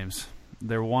 12 games.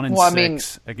 They're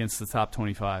 1-6 against the top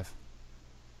 25.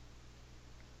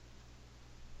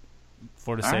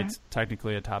 Florida State's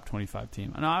technically a top 25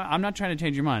 team. No, I'm not trying to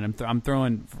change your mind. I'm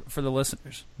throwing for the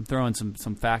listeners. I'm throwing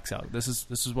some facts out. This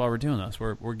is why we're doing this.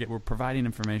 We're providing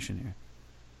information here.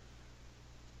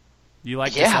 You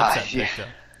like this upset pick,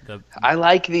 though? I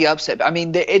like the upset. I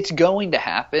mean, it's going to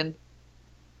happen.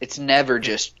 It's never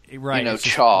just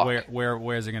chalk.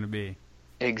 Where is it going to be?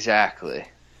 Exactly.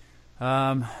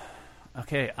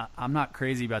 Okay, I'm not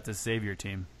crazy about this Xavier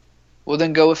team. Well,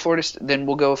 then go with Florida. Then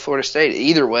we'll go with Florida State.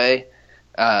 Either way,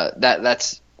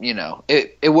 that's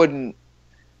it wouldn't.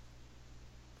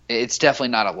 It's definitely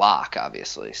not a lock,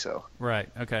 obviously. So right.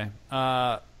 Okay.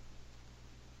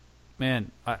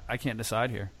 Man, I can't decide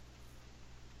here.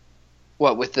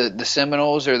 What, with the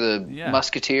Seminoles or the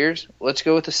Musketeers? Let's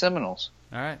go with the Seminoles.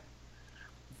 All right.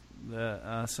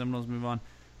 The Seminoles move on.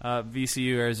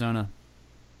 VCU, Arizona.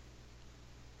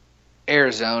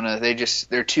 Arizona,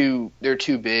 they're too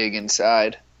big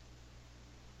inside.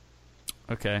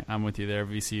 Okay, I'm with you there.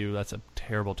 VCU, that's a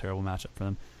terrible matchup for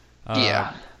them.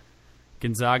 Yeah.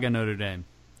 Gonzaga, Notre Dame.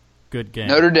 Good game.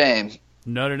 Notre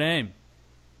Dame.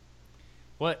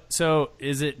 What? So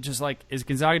is it just is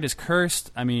Gonzaga just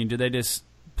cursed? I mean, did they just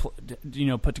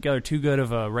put together too good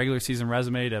of a regular season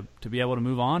resume to be able to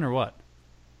move on, or what?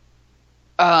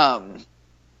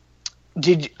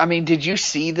 Did you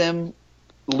see them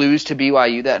lose to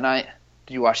BYU that night?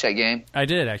 Did you watch that game? I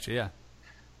did, actually, yeah.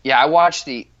 Yeah, I watched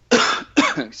the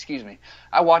excuse me.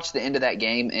 I watched the end of that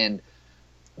game, and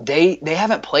they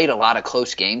haven't played a lot of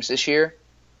close games this year.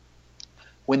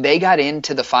 When they got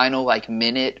into the final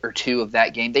minute or two of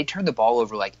that game, they turned the ball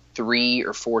over 3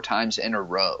 or 4 times in a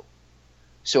row.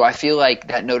 So I feel like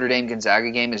that Notre Dame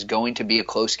Gonzaga game is going to be a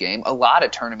close game. A lot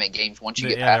of tournament games once you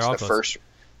get past the first.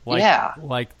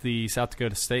 Like the South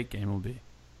Dakota State game will be.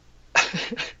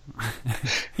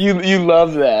 You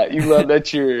love that. You love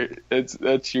that's your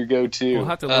go-to. We'll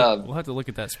have to look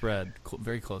at that spread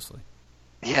very closely.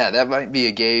 Yeah, that might be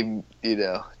a game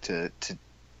to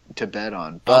bet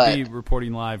on. But I'll be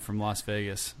reporting live from Las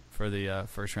Vegas for the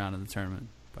first round of the tournament.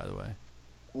 By the way,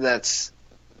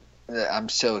 I'm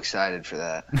so excited for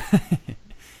that.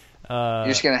 You're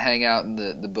just gonna hang out in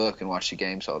the book and watch the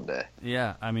games all day.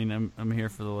 Yeah, I mean, I'm here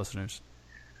for the listeners.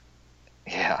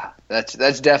 Yeah, that's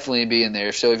definitely being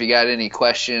there. So if you got any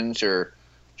questions, or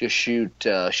just shoot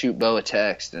Bo a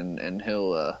text, and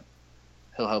he'll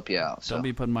help you out. So. Don't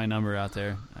be putting my number out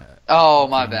there.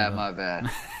 My bad.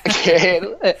 Okay.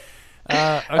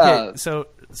 So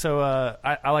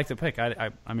I like the pick.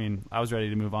 I mean, I was ready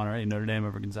to move on already. Notre Dame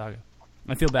over Gonzaga.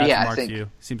 I feel bad for Mark Few.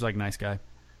 Seems like a nice guy.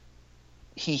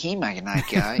 He might be a nice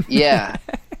guy. Yeah.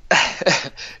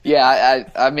 Yeah,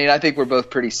 I mean, I think we're both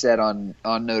pretty set on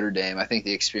Notre Dame. I think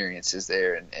the experience is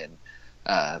there,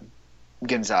 and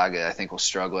Gonzaga, I think, will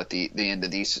struggle at the end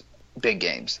of these big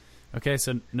games. Okay,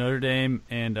 so Notre Dame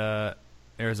and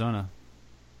Arizona.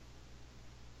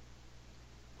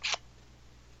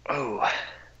 Oh,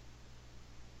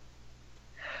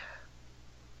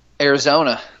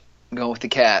 Arizona. I'm going with the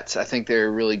Cats. I think they're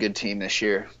a really good team this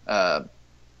year. I'm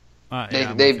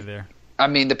with you there. I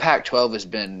mean, the Pac-12 has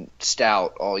been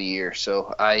stout all year,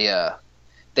 so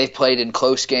they've played in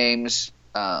close games.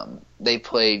 They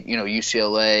played,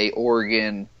 UCLA,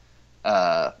 Oregon,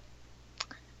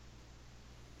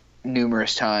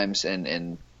 numerous times,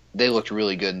 and they looked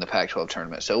really good in the Pac-12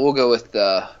 tournament. So we'll go with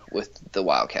the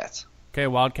Wildcats. Okay,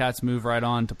 Wildcats move right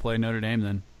on to play Notre Dame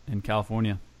then in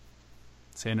California,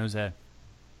 San Jose.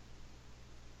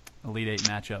 Elite Eight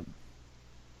matchup.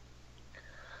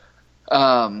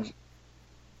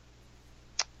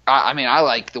 I mean, I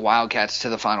like the Wildcats to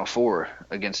the Final Four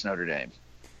against Notre Dame.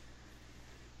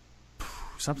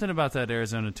 Something about that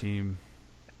Arizona team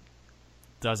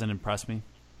doesn't impress me,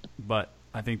 but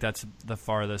I think that's the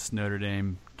farthest Notre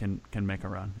Dame can make a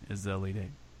run is the Elite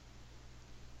Eight.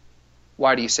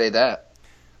 Why do you say that?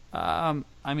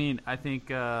 I mean, I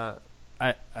think I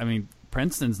mean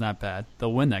Princeton's not bad.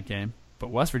 They'll win that game, but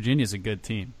West Virginia's a good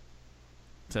team.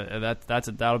 So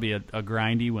that'll be a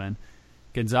grindy win.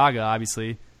 Gonzaga,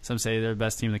 obviously, some say they're the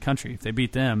best team in the country. If they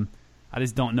beat them, I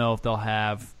just don't know if they'll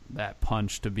have that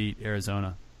punch to beat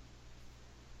Arizona.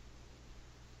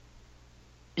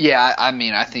 Yeah, I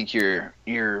mean, I think you're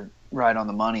right on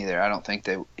the money there. I don't think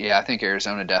they. Yeah, I think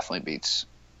Arizona definitely beats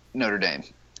Notre Dame.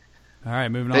 All right,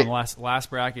 moving on. Last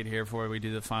bracket here before we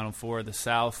do the Final Four. The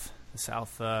South.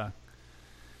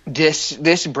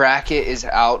 This bracket is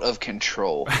out of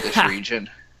control. This region.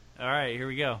 All right, here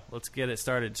we go. Let's get it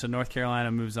started. So North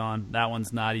Carolina moves on. That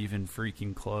one's not even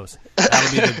freaking close.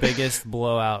 That'll be the biggest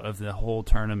blowout of the whole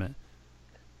tournament.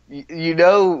 You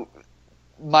know,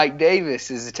 Mike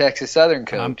Davis is a Texas Southern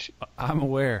coach. I'm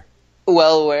aware.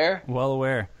 Well aware? Well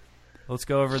aware. Let's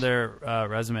go over their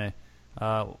resume.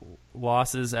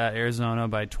 Losses at Arizona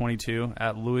by 22,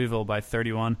 at Louisville by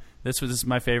 31. This is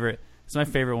my favorite. It's my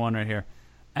favorite one right here.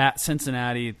 At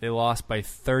Cincinnati, they lost by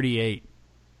 38.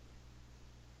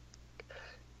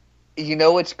 You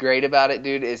know what's great about it,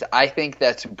 dude, is I think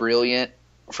that's brilliant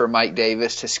for Mike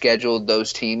Davis to schedule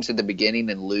those teams at the beginning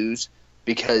and lose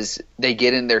because they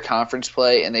get in their conference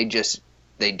play and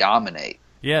they dominate.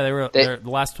 Yeah, the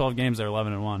last 12 games they're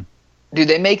 11-1. Dude,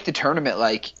 they make the tournament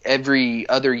like every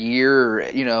other year,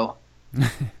 you know.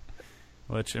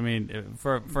 Which, I mean,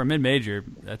 for a mid-major,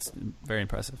 that's very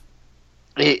impressive.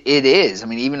 It is. I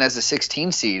mean, even as a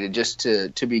 16 seed, just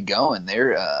to be going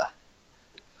there,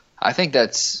 I think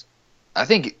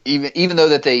even though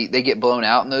that they get blown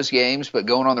out in those games, but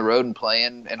going on the road and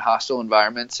playing in hostile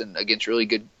environments and against really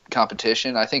good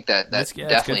competition, I think that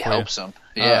definitely helps them.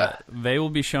 Yeah, they will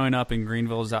be showing up in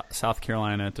Greenville, South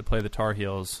Carolina, to play the Tar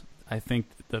Heels. I think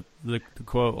the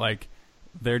quote, like,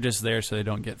 they're just there so they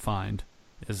don't get fined,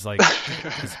 is like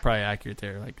is probably accurate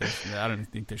there. Like, I don't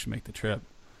think they should make the trip.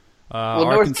 Well,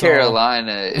 North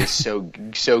Carolina is so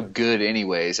good,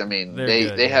 anyways. I mean,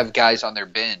 they have guys on their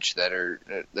bench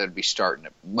that'd be starting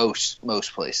at most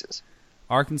places.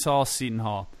 Arkansas, Seton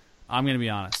Hall. I'm going to be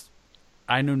honest.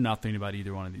 I know nothing about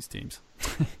either one of these teams.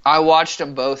 I watched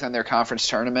them both in their conference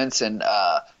tournaments, and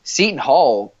Seton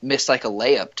Hall missed like a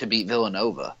layup to beat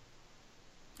Villanova.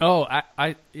 Oh,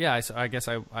 I guess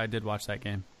I did watch that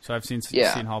game. So I've seen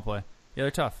Seton Hall play. Yeah,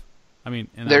 they're tough. I mean,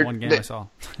 in that one game I saw.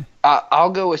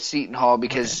 I'll go with Seton Hall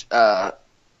because I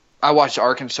watched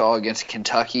Arkansas against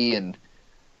Kentucky, and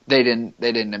they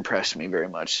didn't impress me very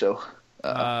much. So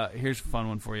here's a fun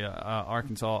one for you: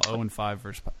 Arkansas 0-5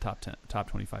 versus top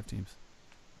 25 teams.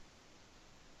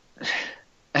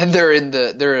 And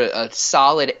they're a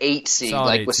solid 8 seed,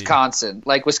 like Wisconsin.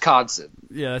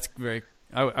 Yeah, that's very.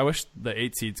 I wish the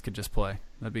 8 seeds could just play.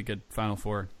 That'd be a good Final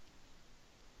Four.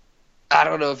 I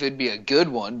don't know if it'd be a good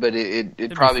one, but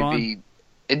it'd probably be.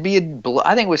 It'd be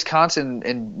I think Wisconsin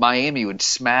and Miami would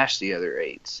smash the other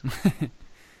 8s.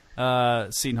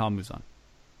 Seton Hall moves on.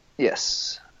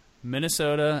 Yes.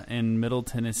 Minnesota and Middle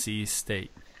Tennessee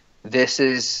State. This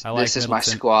is my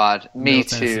squad. Me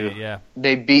too. Yeah.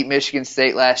 They beat Michigan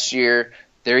State last year.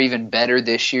 They're even better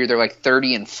this year. They're like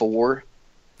 30-4.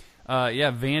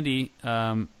 Yeah, Vandy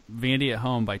at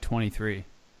home by 23.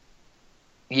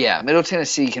 Yeah, Middle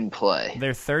Tennessee can play.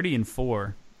 They're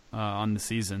 30-4 on the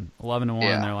season, 11-1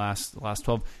 in their last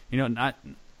 12. You know,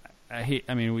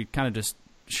 I mean, we kind of just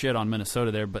shit on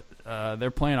Minnesota there, but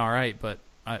they're playing all right. But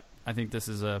I think this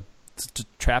is it's a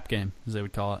trap game, as they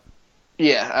would call it.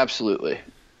 Yeah, absolutely.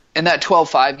 And that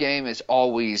 12-5 game is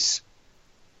always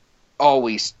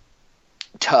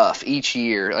tough each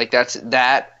year. Like the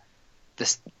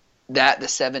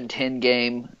 7-10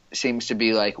 game seems to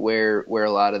be like where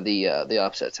a lot of the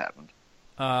upsets happen.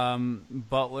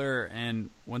 Butler and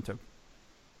Winthrop.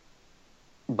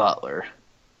 Butler.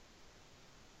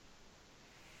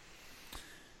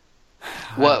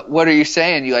 What are you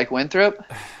saying? You like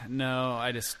Winthrop? No,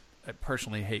 I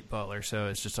personally hate Butler, so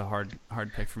it's just a hard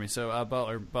pick for me. So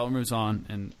Butler moves on,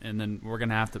 and then we're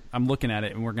gonna have to. I'm looking at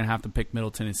it, and we're gonna have to pick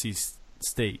Middle Tennessee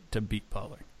State to beat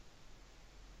Butler.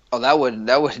 Oh, that would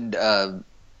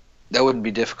That wouldn't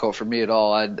be difficult for me at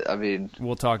all. I mean,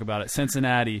 We'll talk about it.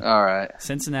 Cincinnati. all right.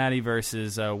 Cincinnati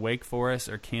versus Wake Forest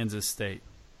or Kansas State.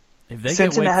 If they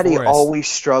Cincinnati get Wake Forest, always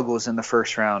struggles in the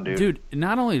first round, dude. dude.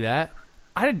 Not only that,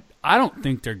 I don't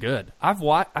think they're good. I've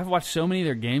watched so many of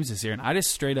their games this year, and I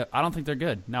just straight up I don't think they're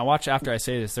good. Now watch after I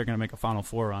say this, they're going to make a Final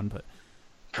Four run, but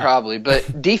Probably,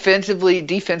 but defensively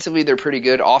they're pretty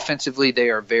good. Offensively, they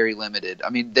are very limited. I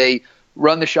mean, they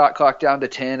run the shot clock down to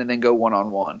 10 and then go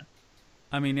 1-on-1.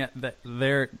 I mean, yeah,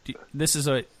 this is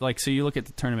so you look at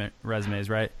the tournament resumes,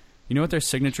 right? You know what their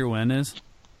signature win is?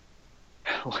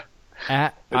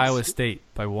 At Iowa State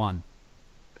by 1.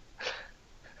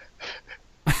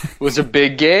 Was a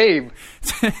big game.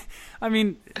 I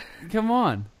mean, come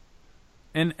on.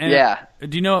 And yeah.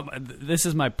 Do you know this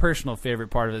is my personal favorite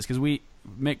part of this because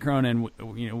Mick Cronin,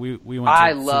 we went.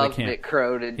 I to love the camp. Mick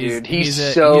Cronin, dude. He's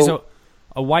a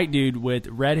white dude with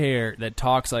red hair that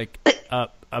talks like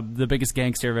the biggest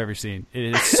gangster I've ever seen.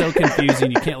 It is so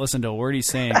confusing. You can't listen to a word he's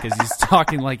saying because he's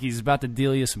talking like he's about to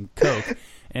deal you some coke.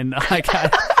 And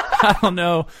I don't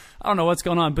know what's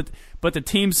going on. But the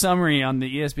team summary on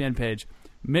the ESPN page: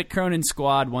 Mick Cronin's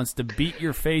squad wants to beat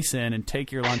your face in and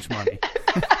take your lunch money.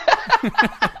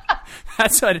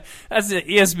 That's the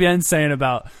ESPN saying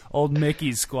about old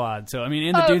Mickey's squad. So I mean,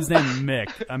 and the dude's name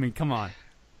Mick. I mean, come on.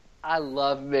 I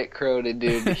love Mick Cronin,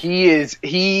 dude. He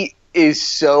is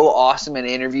so awesome in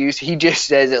interviews. He just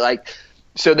says it like,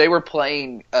 so they were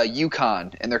playing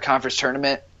UConn in their conference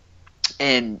tournament,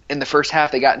 and in the first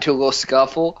half they got into a little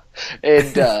scuffle,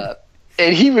 and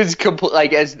and he was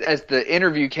like as the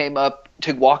interview came up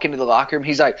to walk into the locker room,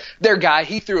 he's like, their guy,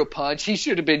 he threw a punch. He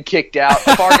should have been kicked out.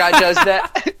 If our guy does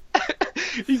that,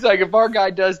 he's like, if our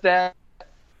guy does that,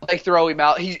 they throw him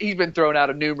out. He's been thrown out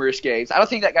of numerous games. I don't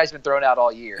think that guy's been thrown out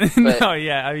all year. But, no,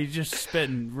 yeah, I mean, just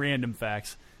spitting random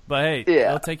facts. But hey,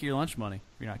 they'll take your lunch money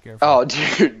if you're not careful. Oh,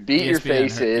 dude, beat your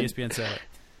face in. ESPN said it.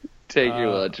 Take your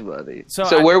lunch money.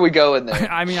 So where are we going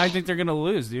there? I mean, I think they're going to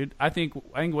lose, dude. I think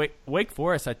Wake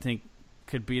Forest,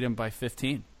 could beat them by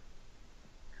 15.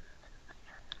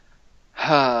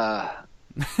 I'm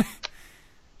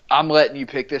letting you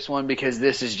pick this one because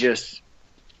this is just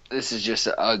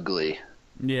ugly.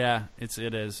 Yeah, it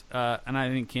is. And I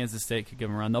think Kansas State could give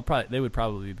them a run. They would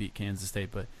probably beat Kansas State,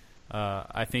 but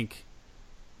I think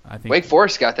Wake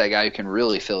Forest got that guy who can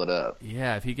really fill it up.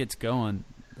 Yeah, if he gets going,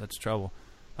 that's trouble.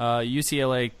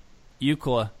 UCLA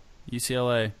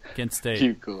Kent State.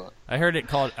 UCLA. I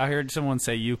heard someone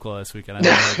say UCLA this weekend. I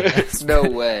never heard that. No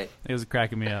way. It was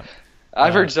cracking me up.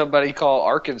 I've heard somebody call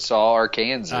Arkansas or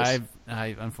Kansas.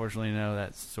 I unfortunately know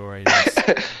that story.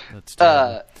 That's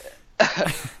terrible.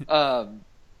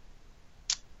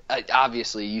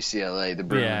 Obviously UCLA, the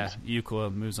Bruins. Yeah,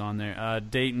 UCLA moves on there.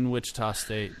 Dayton, Wichita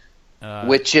State.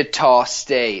 Wichita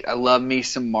State. I love me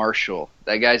some Marshall.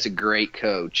 That guy's a great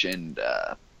coach, and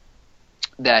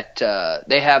that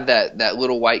they have that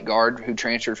little white guard who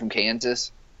transferred from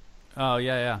Kansas. Oh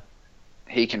yeah.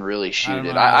 He can really shoot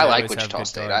it. Know, I like Wichita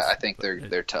State. I think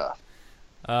they're tough.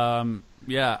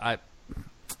 Yeah.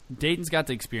 Dayton's got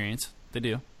the experience. They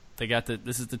do. They got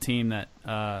this is the team that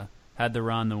had the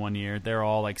run the one year. They're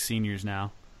all like seniors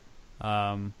now. They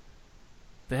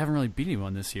haven't really beat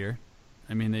anyone this year.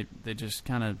 I mean, they just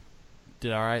kind of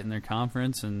did all right in their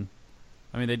conference, and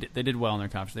I mean they did well in their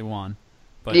conference. They won.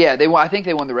 But yeah, they won. I think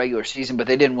they won the regular season, but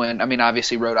they didn't win. I mean,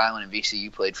 obviously Rhode Island and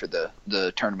VCU played for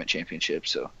the tournament championship.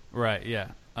 So right, yeah.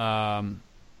 I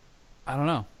don't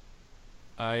know.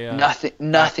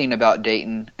 Nothing about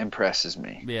Dayton impresses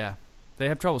me. Yeah, they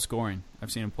have trouble scoring. I've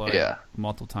seen them play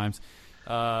multiple times.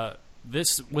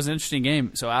 This was an interesting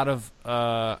game. So out of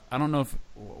I don't know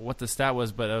what the stat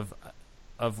was, but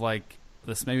of like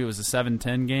this, maybe it was the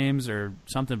 7-10 games or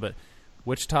something. But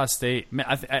Wichita State,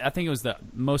 I think it was the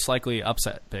most likely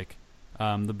upset pick.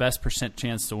 The best %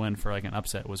 chance to win for like an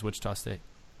upset was Wichita State.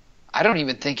 I don't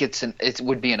even think it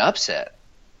would be an upset.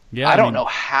 Yeah, I don't know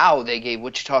how they gave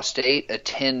Wichita State a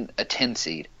 10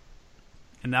 seed.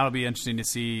 And that'll be interesting to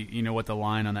see, what the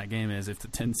line on that game is if the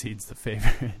 10 seed's the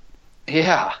favorite.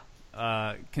 Yeah.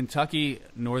 Kentucky,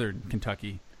 Northern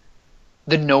Kentucky.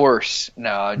 The Norse.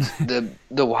 No,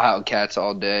 the Wildcats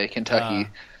all day.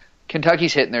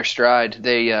 Kentucky's hitting their stride.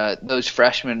 They those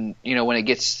freshmen, when it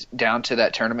gets down to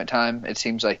that tournament time, it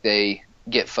seems like they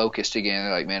get focused again.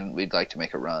 They're like, man, we'd like to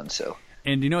make a run. So.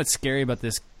 And what's scary about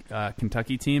this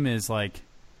Kentucky team is like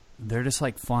they're just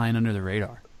like flying under the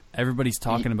radar. Everybody's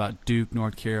talking about Duke,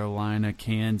 North Carolina,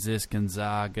 Kansas,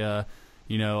 Gonzaga,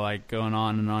 like going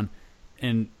on and on.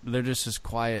 And they're just this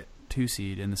quiet 2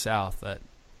 seed in the South that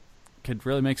could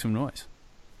really make some noise.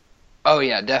 Oh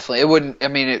yeah, definitely. It wouldn't. I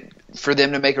mean, for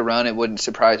them to make a run, it wouldn't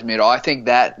surprise me at all. I think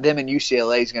that them and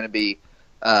UCLA is going to be,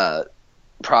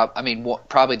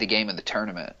 probably the game of the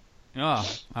tournament. Oh,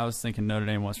 I was thinking Notre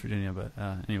Dame, West Virginia, but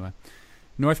anyway,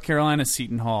 North Carolina,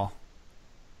 Seton Hall.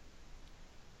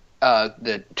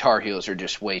 The Tar Heels are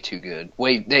just way too good.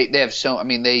 They have so. I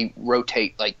mean, they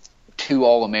rotate like 2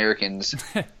 All-Americans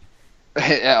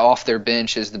off their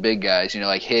bench as the big guys. You know,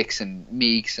 like Hicks and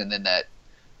Meeks, and then that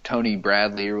Tony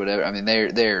Bradley or whatever. I mean,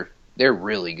 they're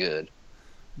really good.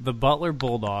 The Butler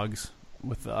Bulldogs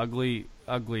with the ugly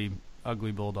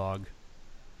bulldog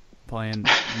playing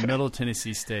Middle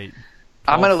Tennessee State.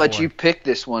 I'm going to let you pick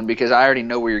this one because I already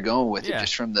know where you're going with it, Yeah.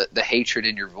 just from the hatred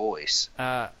in your voice.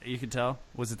 You could tell.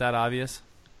 Was it that obvious?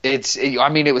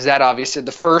 It was that obvious in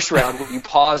the first round when you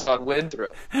paused on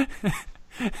Winthrop.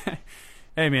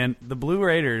 Hey man, the Blue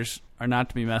Raiders are not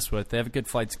to be messed with. They have a good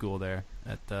flight school there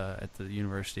at the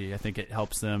university. I think it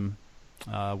helps them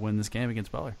win this game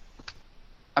against Butler.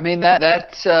 I mean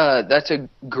that's a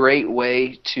great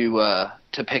way to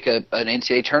pick an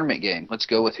NCAA tournament game. Let's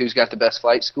go with who's got the best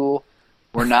flight school.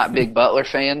 We're not big Butler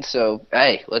fans, so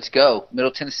hey, let's go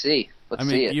Middle Tennessee. Let's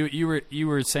see it. You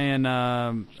were saying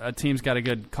a team's got a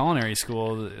good culinary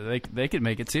school. They could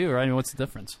make it too, right? I mean, what's the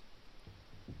difference?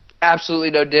 Absolutely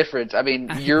no difference. I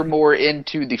mean, you're more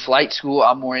into the flight school.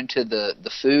 I'm more into the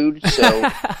food. So,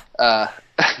 I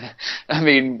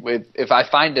mean, if I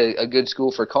find a good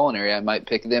school for culinary, I might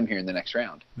pick them here in the next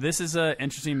round. This is an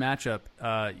interesting matchup.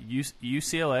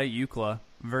 UCLA, UCLA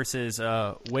versus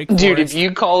Wake Forest. Dude, if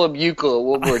you call them UCLA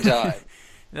one more time.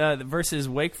 Versus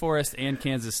Wake Forest and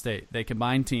Kansas State. They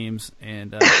combined teams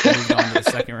and moved on to the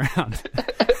second round.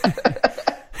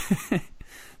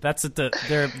 That's what the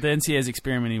NCAA is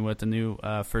experimenting with, the new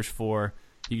first 4.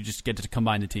 You just get to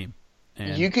combine the team.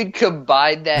 And you could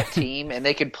combine that team, and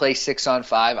they could play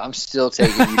 6-on-5. I'm still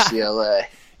taking UCLA.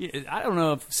 I don't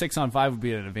know if 6-on-5 would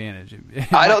be an advantage.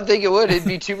 I don't think it would. It'd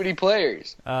be too many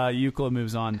players. UCLA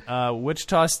moves on.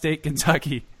 Wichita State,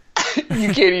 Kentucky.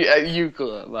 You can't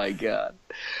UCLA. My God.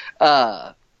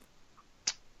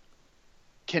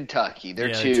 Kentucky.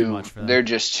 They're too much for them. They're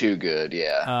just too good.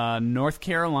 Yeah. North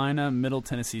Carolina, Middle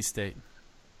Tennessee State.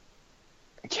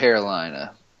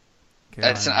 Carolina.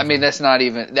 That's not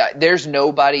even. There's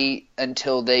nobody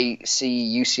until they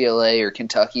see UCLA or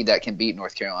Kentucky that can beat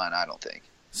North Carolina. I don't think.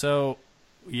 So,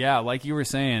 yeah, like you were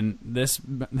saying, this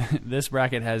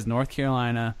bracket has North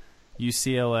Carolina,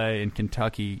 UCLA, and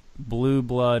Kentucky, blue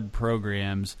blood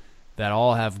programs that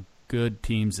all have good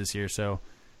teams this year. So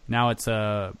now it's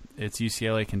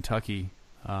UCLA, Kentucky.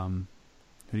 Who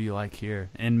do you like here?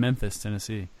 And Memphis,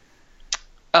 Tennessee.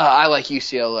 I like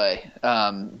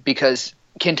UCLA because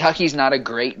Kentucky's not a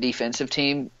great defensive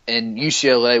team, and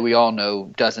UCLA, we all know,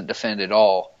 doesn't defend at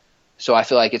all. So I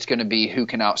feel like it's going to be who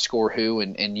can outscore who,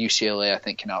 and UCLA, I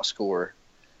think, can outscore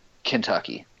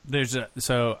Kentucky.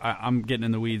 I'm getting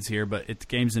in the weeds here, but the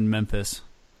game's in Memphis.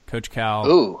 Coach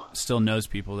Cal still knows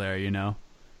people there, you know.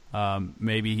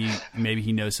 Maybe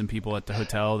he knows some people at the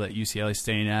hotel that UCLA's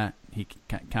staying at. He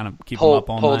can kind of keep them up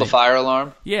all night. Pull the fire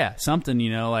alarm? Yeah, something,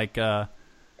 you know, like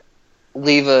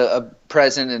leave a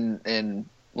present in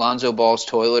Lonzo Ball's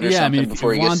toilet or something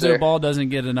before he gets there. Lonzo Ball doesn't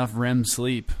get enough REM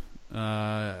sleep,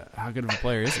 how good of a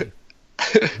player is he?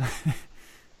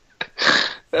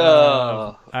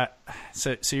 So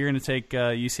you're going to take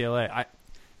UCLA.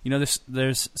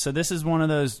 This is one of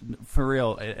those, for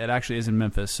real, it actually is in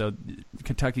Memphis, so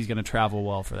Kentucky's going to travel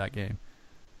well for that game.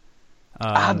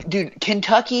 Dude,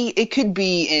 Kentucky, it could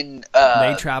be in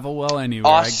they travel well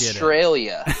anywhere.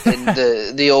 Australia. I get it.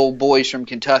 And the old boys from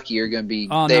Kentucky are going to be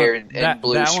there and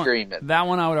blue screaming. That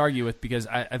one I would argue with because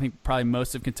I think probably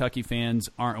most of Kentucky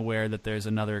fans aren't aware that there's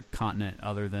another continent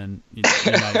other than the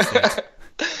United States.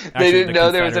 They didn't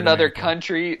know there was another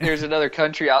country. There's another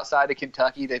country outside of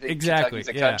Kentucky. They think exactly.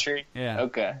 Kentucky's a country. Yeah.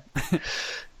 Okay.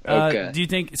 Okay. Do you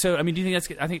think so? I mean, do you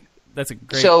think I think that's a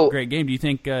great game. Do you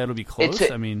think it'll be close?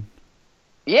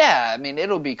 Yeah, I mean,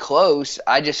 it'll be close.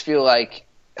 I just feel like,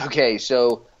 okay,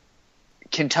 so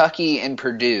Kentucky and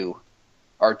Purdue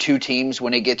are two teams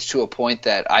when it gets to a point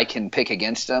that I can pick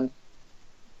against them.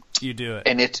 You do it.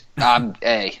 And it's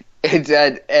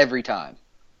every time.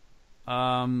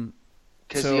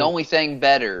 Because the only thing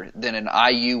better than an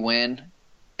IU win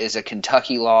is a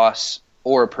Kentucky loss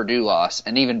or a Purdue loss,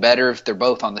 and even better if they're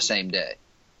both on the same day.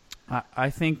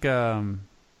 I think I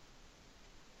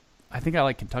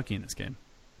like Kentucky in this game.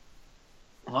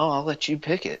 Well, I'll let you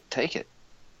pick it. Take it.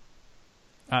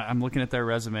 I'm looking at their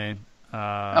resume.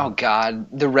 Oh, God.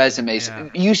 The resumes. Yeah.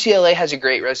 UCLA has a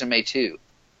great resume, too.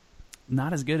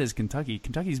 Not as good as Kentucky.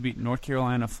 Kentucky's beat North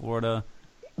Carolina, Florida,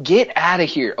 Get out of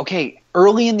here. Okay,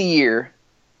 early in the year,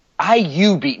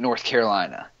 IU beat North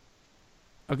Carolina.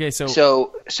 Okay, so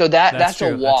that's true,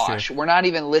 a wash. that's true. We're not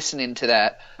even listening to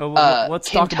that. Let's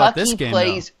talk about this game,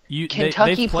 though.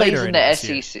 Kentucky plays in the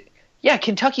SEC. Year. Yeah,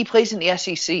 Kentucky plays in the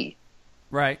SEC.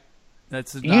 Right.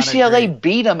 That's not UCLA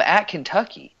beat them at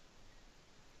Kentucky.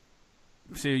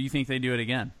 So you think they do it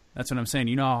again? That's what I'm saying.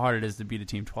 You know how hard it is to beat a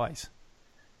team twice.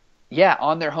 Yeah,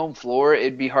 on their home floor,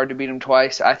 it'd be hard to beat them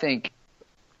twice. I think.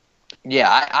 Yeah,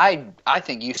 I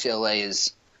think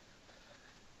UCLA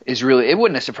is really. It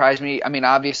wouldn't have surprised me. I mean,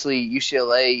 obviously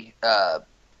UCLA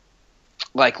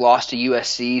lost to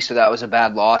USC, so that was a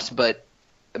bad loss. But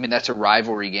I mean, that's a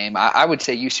rivalry game. I would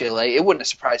say UCLA. It wouldn't have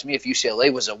surprised me if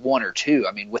UCLA was a 1 or 2.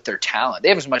 I mean, with their talent, they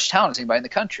have as much talent as anybody in the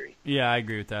country. Yeah, I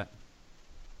agree with that.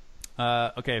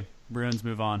 Okay, Bruins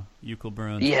move on. UCLA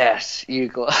Bruins. Yes,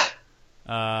 UCLA.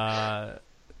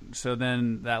 So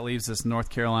then that leaves us North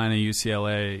Carolina,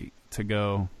 UCLA to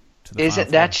go to the Final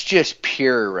Four. That's just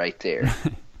pure right there.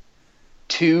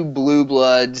 2 blue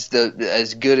bloods,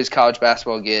 as good as college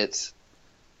basketball gets.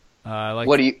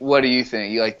 What do you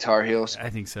think? You like Tar Heels? I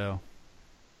think so.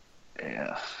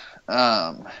 Yeah.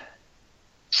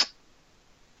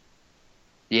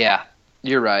 Yeah,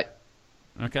 you're right.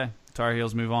 Okay. Tar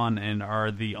Heels move on and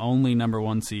are the only number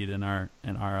 1 seed in our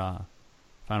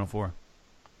Final Four.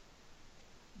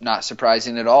 Not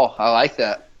surprising at all. I like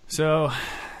that. So,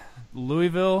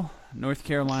 Louisville, North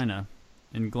Carolina,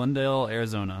 in Glendale,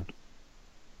 Arizona.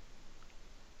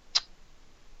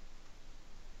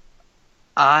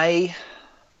 I'm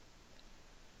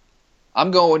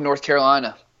going with North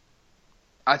Carolina.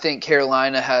 I think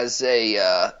Carolina has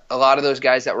a lot of those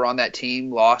guys that were on that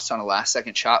team lost on a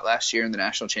last-second shot last year in the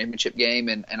national championship game,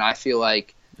 and I feel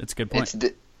like that's a good point.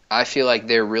 I feel like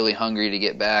they're really hungry to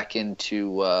get back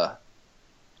into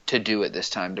to do it this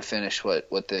time, to finish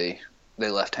what they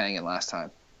left hanging last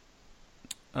time.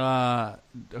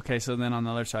 Okay, so then on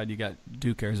the other side you got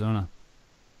Duke, Arizona.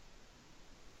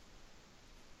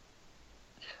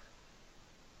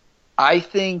 I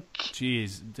think.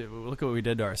 Jeez, look at what we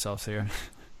did to ourselves here.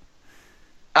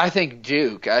 I think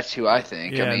Duke. That's who I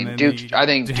think. Yeah, I mean, Duke. I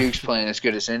think Duke's playing as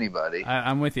good as anybody.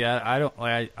 I'm with you. I don't.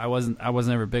 I wasn't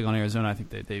ever big on Arizona. I think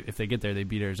they if they get there, they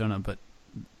beat Arizona. But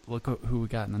look who we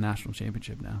got in the national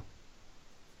championship now.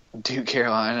 Duke,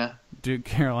 Carolina. Duke,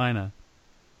 Carolina.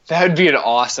 That would be an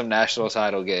awesome national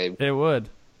title game. It would.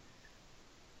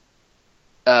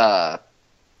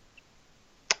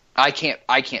 I can't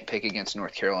pick against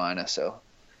North Carolina, so.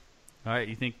 All right,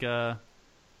 you think oh,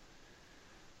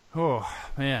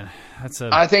 man, that's a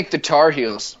I think the Tar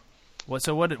Heels. What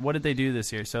did they do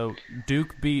this year? So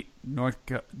Duke beat North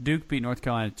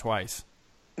Carolina twice.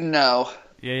 No.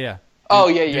 Yeah. Oh,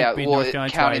 Duke yeah. Well, counting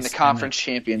twice, the conference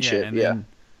championship, and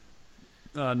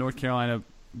then, North Carolina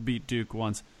beat Duke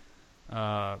once.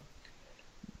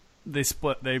 They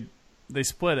split the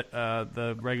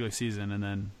regular season, and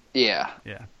then yeah.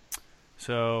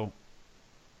 So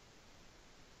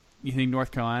you think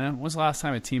North Carolina? When was the last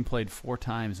time a team played 4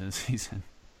 times in a season?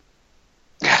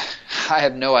 I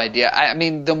have no idea. I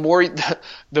mean, the more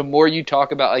you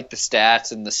talk about like the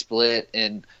stats and the split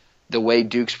and the way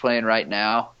Duke's playing right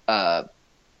now,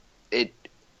 it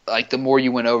like the more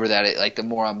you went over that, the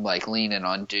more I'm like leaning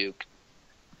on Duke.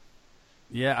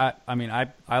 Yeah, I mean,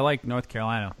 I like North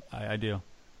Carolina. I do.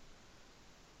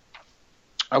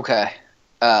 Okay.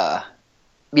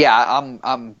 Yeah,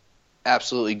 I'm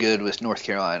absolutely good with North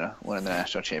Carolina winning the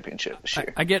national championship this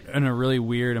year. I get in a really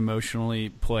weird emotionally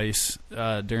place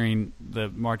during the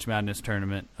March Madness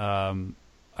tournament.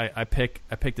 I pick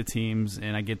the teams,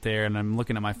 and I get there, and I'm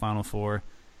looking at my Final Four,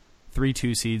 3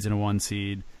 2 seeds and a 1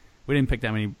 seed. We didn't pick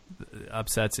that many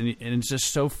upsets, and it's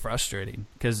just so frustrating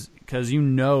because you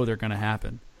know they're going to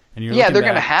happen. And you're they're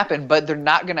going to happen, but they're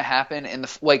not going to happen in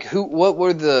the what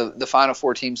were the Final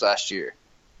Four teams last year?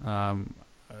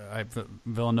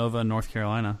 Villanova and North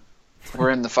Carolina. We're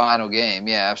in the final game.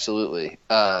 Yeah, absolutely.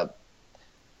 I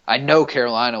know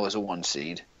Carolina was a 1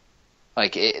 seed.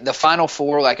 The Final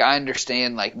Four, I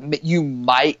understand, you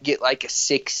might get a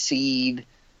 6 seed,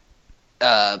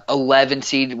 11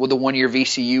 seed with the 1 year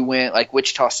VCU went,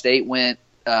 Wichita State went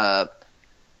as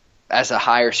a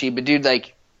higher seed. But, dude,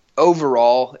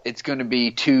 overall, it's going to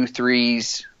be 2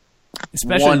 3s,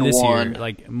 especially 1 this 1.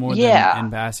 year, more than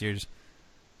in past years.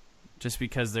 Just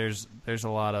because there's a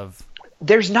lot of...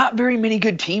 There's not very many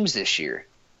good teams this year.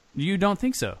 You don't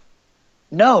think so?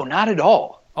 No, not at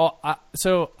all. Oh,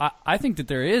 I think that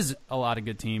there is a lot of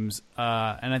good teams,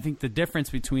 and I think the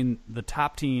difference between the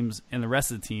top teams and the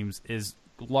rest of the teams is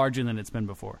larger than it's been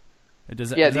before. Does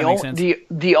that make sense?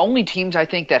 The only teams I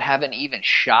think that haven't even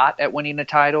shot at winning a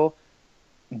title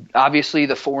obviously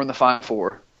the 4 in the Final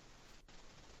Four.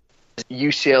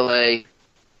 UCLA,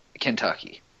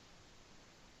 Kentucky.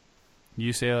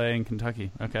 UCLA and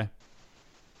Kentucky. Okay.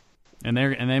 And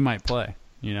they might play,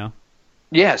 you know.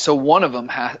 Yeah, so one of them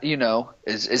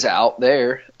is out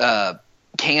there.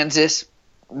 Kansas,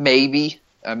 maybe.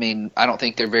 I mean, I don't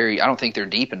think they're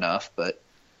deep enough, but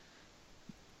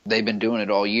they've been doing it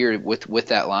all year with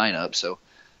that lineup. So,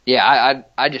 yeah,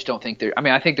 I just don't think they're. I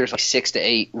mean, I think there's like 6 to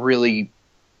 8 really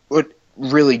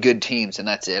good teams, and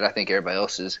that's it. I think everybody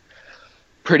else is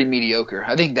pretty mediocre.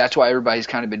 I think that's why everybody's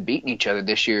kind of been beating each other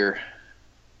this year.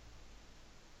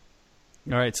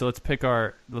 All right, so let's pick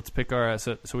our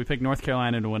so we picked North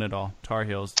Carolina to win it all, Tar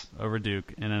Heels over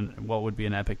Duke, and then what would be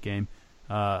an epic game.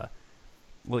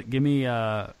 Give me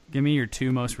your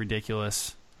 2 most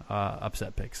ridiculous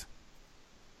upset picks.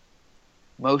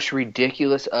 Most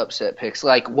ridiculous upset picks,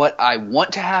 like what I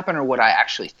want to happen or what I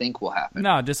actually think will happen.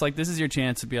 No, just like this is your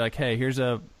chance to be like, hey,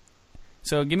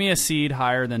 so give me a seed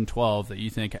higher than 12 that you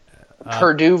think.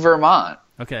 Purdue, Vermont.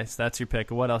 Okay, so that's your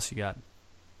pick. What else you got?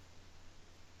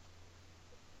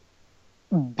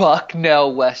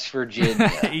 Bucknell, West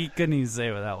Virginia. You couldn't even say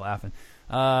it without laughing.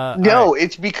 No, right.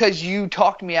 It's because you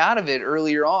talked me out of it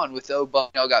earlier on with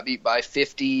Bucknell got beat by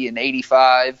 50 and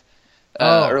 85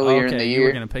 earlier in the year. You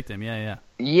were going to pick them, yeah.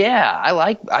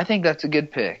 Yeah, I think that's a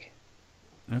good pick.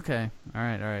 Okay, all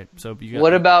right. So you got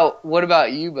what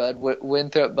about you, bud?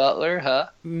 Winthrop, Butler, huh?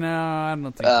 No, I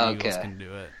don't think the Eagles can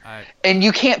do it. And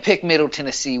you can't pick Middle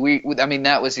Tennessee. I mean,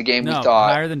 that was the game we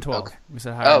thought higher than 12. Okay. We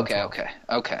said higher than 12.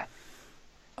 Okay.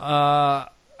 I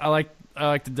like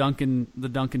the Duncan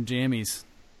Jammies,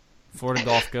 Florida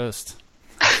Gulf Ghost.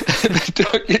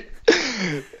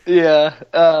 Yeah,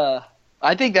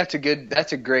 I think that's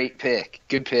a great pick.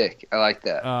 Good pick. I like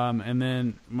that. And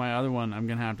then my other one I'm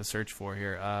gonna have to search for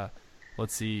here.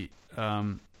 Let's see. We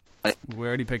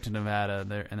already picked Nevada.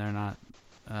 They're not.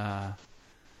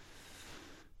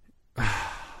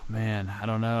 Man, I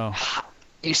don't know.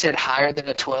 You said higher than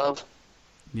a 12?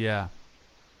 Yeah.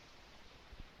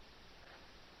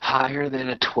 Higher than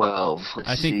a 12.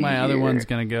 I think my other one's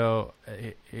going to go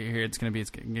here. It's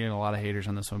getting a lot of haters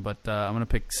on this one, but I'm going to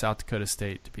pick South Dakota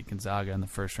State to beat Gonzaga in the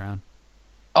first round.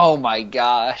 Oh my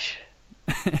gosh.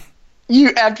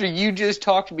 After you just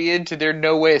talked me into there,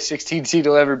 no way a 16 seed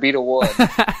will ever beat a 1.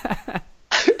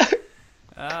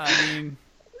 I mean,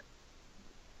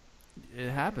 it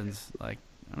happens. Like,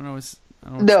 I don't know.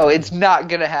 No, it's not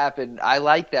going to happen. I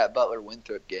like that Butler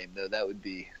Winthrop game though. That would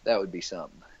be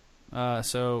something.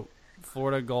 So,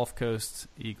 Florida Gulf Coast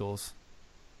Eagles,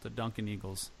 the Duncan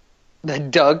Eagles. The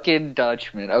Duncan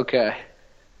Dutchman, okay.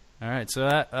 All right, so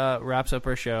that wraps up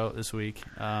our show this week.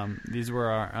 These were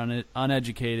our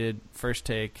uneducated first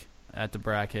take at the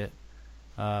bracket.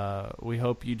 We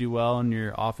hope you do well in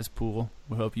your office pool.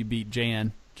 We hope you beat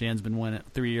Jan. Jan's been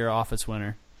 3-year office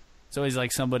winner. It's always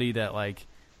like somebody that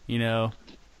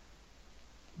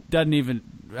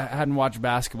hadn't watched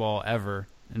basketball ever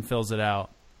and fills it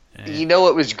out. You know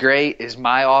what was great is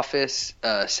my office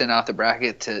sent out the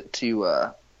bracket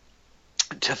to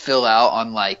fill out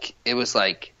on it was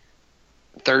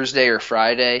Thursday or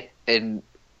Friday, and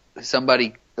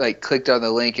somebody clicked on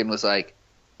the link and was like,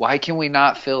 "Why can we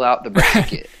not fill out the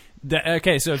bracket?"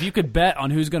 Okay, so if you could bet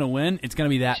on who's going to win, it's going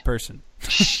to be that person.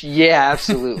 Yeah,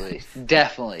 absolutely,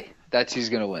 definitely, that's who's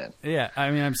going to win. Yeah,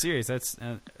 I mean, I'm serious. That's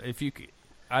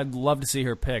I'd love to see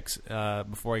her picks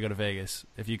before I go to Vegas.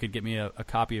 If you could get me a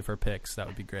copy of her picks, that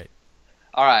would be great.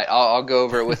 All right, I'll go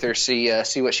over it with her, see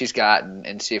what she's got,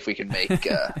 and see if we can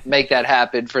make that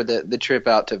happen for the trip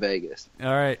out to Vegas.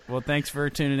 All right. Well, thanks for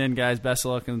tuning in, guys. Best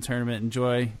of luck in the tournament.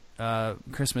 Enjoy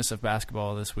Christmas of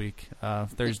basketball this week.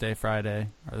 Thursday, Friday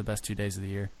are the best 2 days of the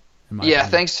year. Yeah,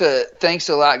 thanks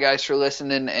a lot, guys, for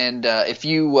listening. And if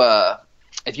you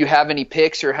have any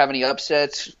picks or have any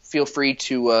upsets, feel free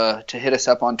to hit us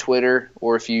up on Twitter,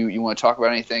 or if you want to talk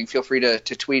about anything, feel free to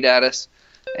tweet at us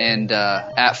and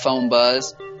at Phone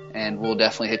Buzz, and we'll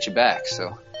definitely hit you back.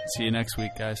 So see you next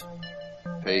week, guys.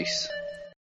 Peace.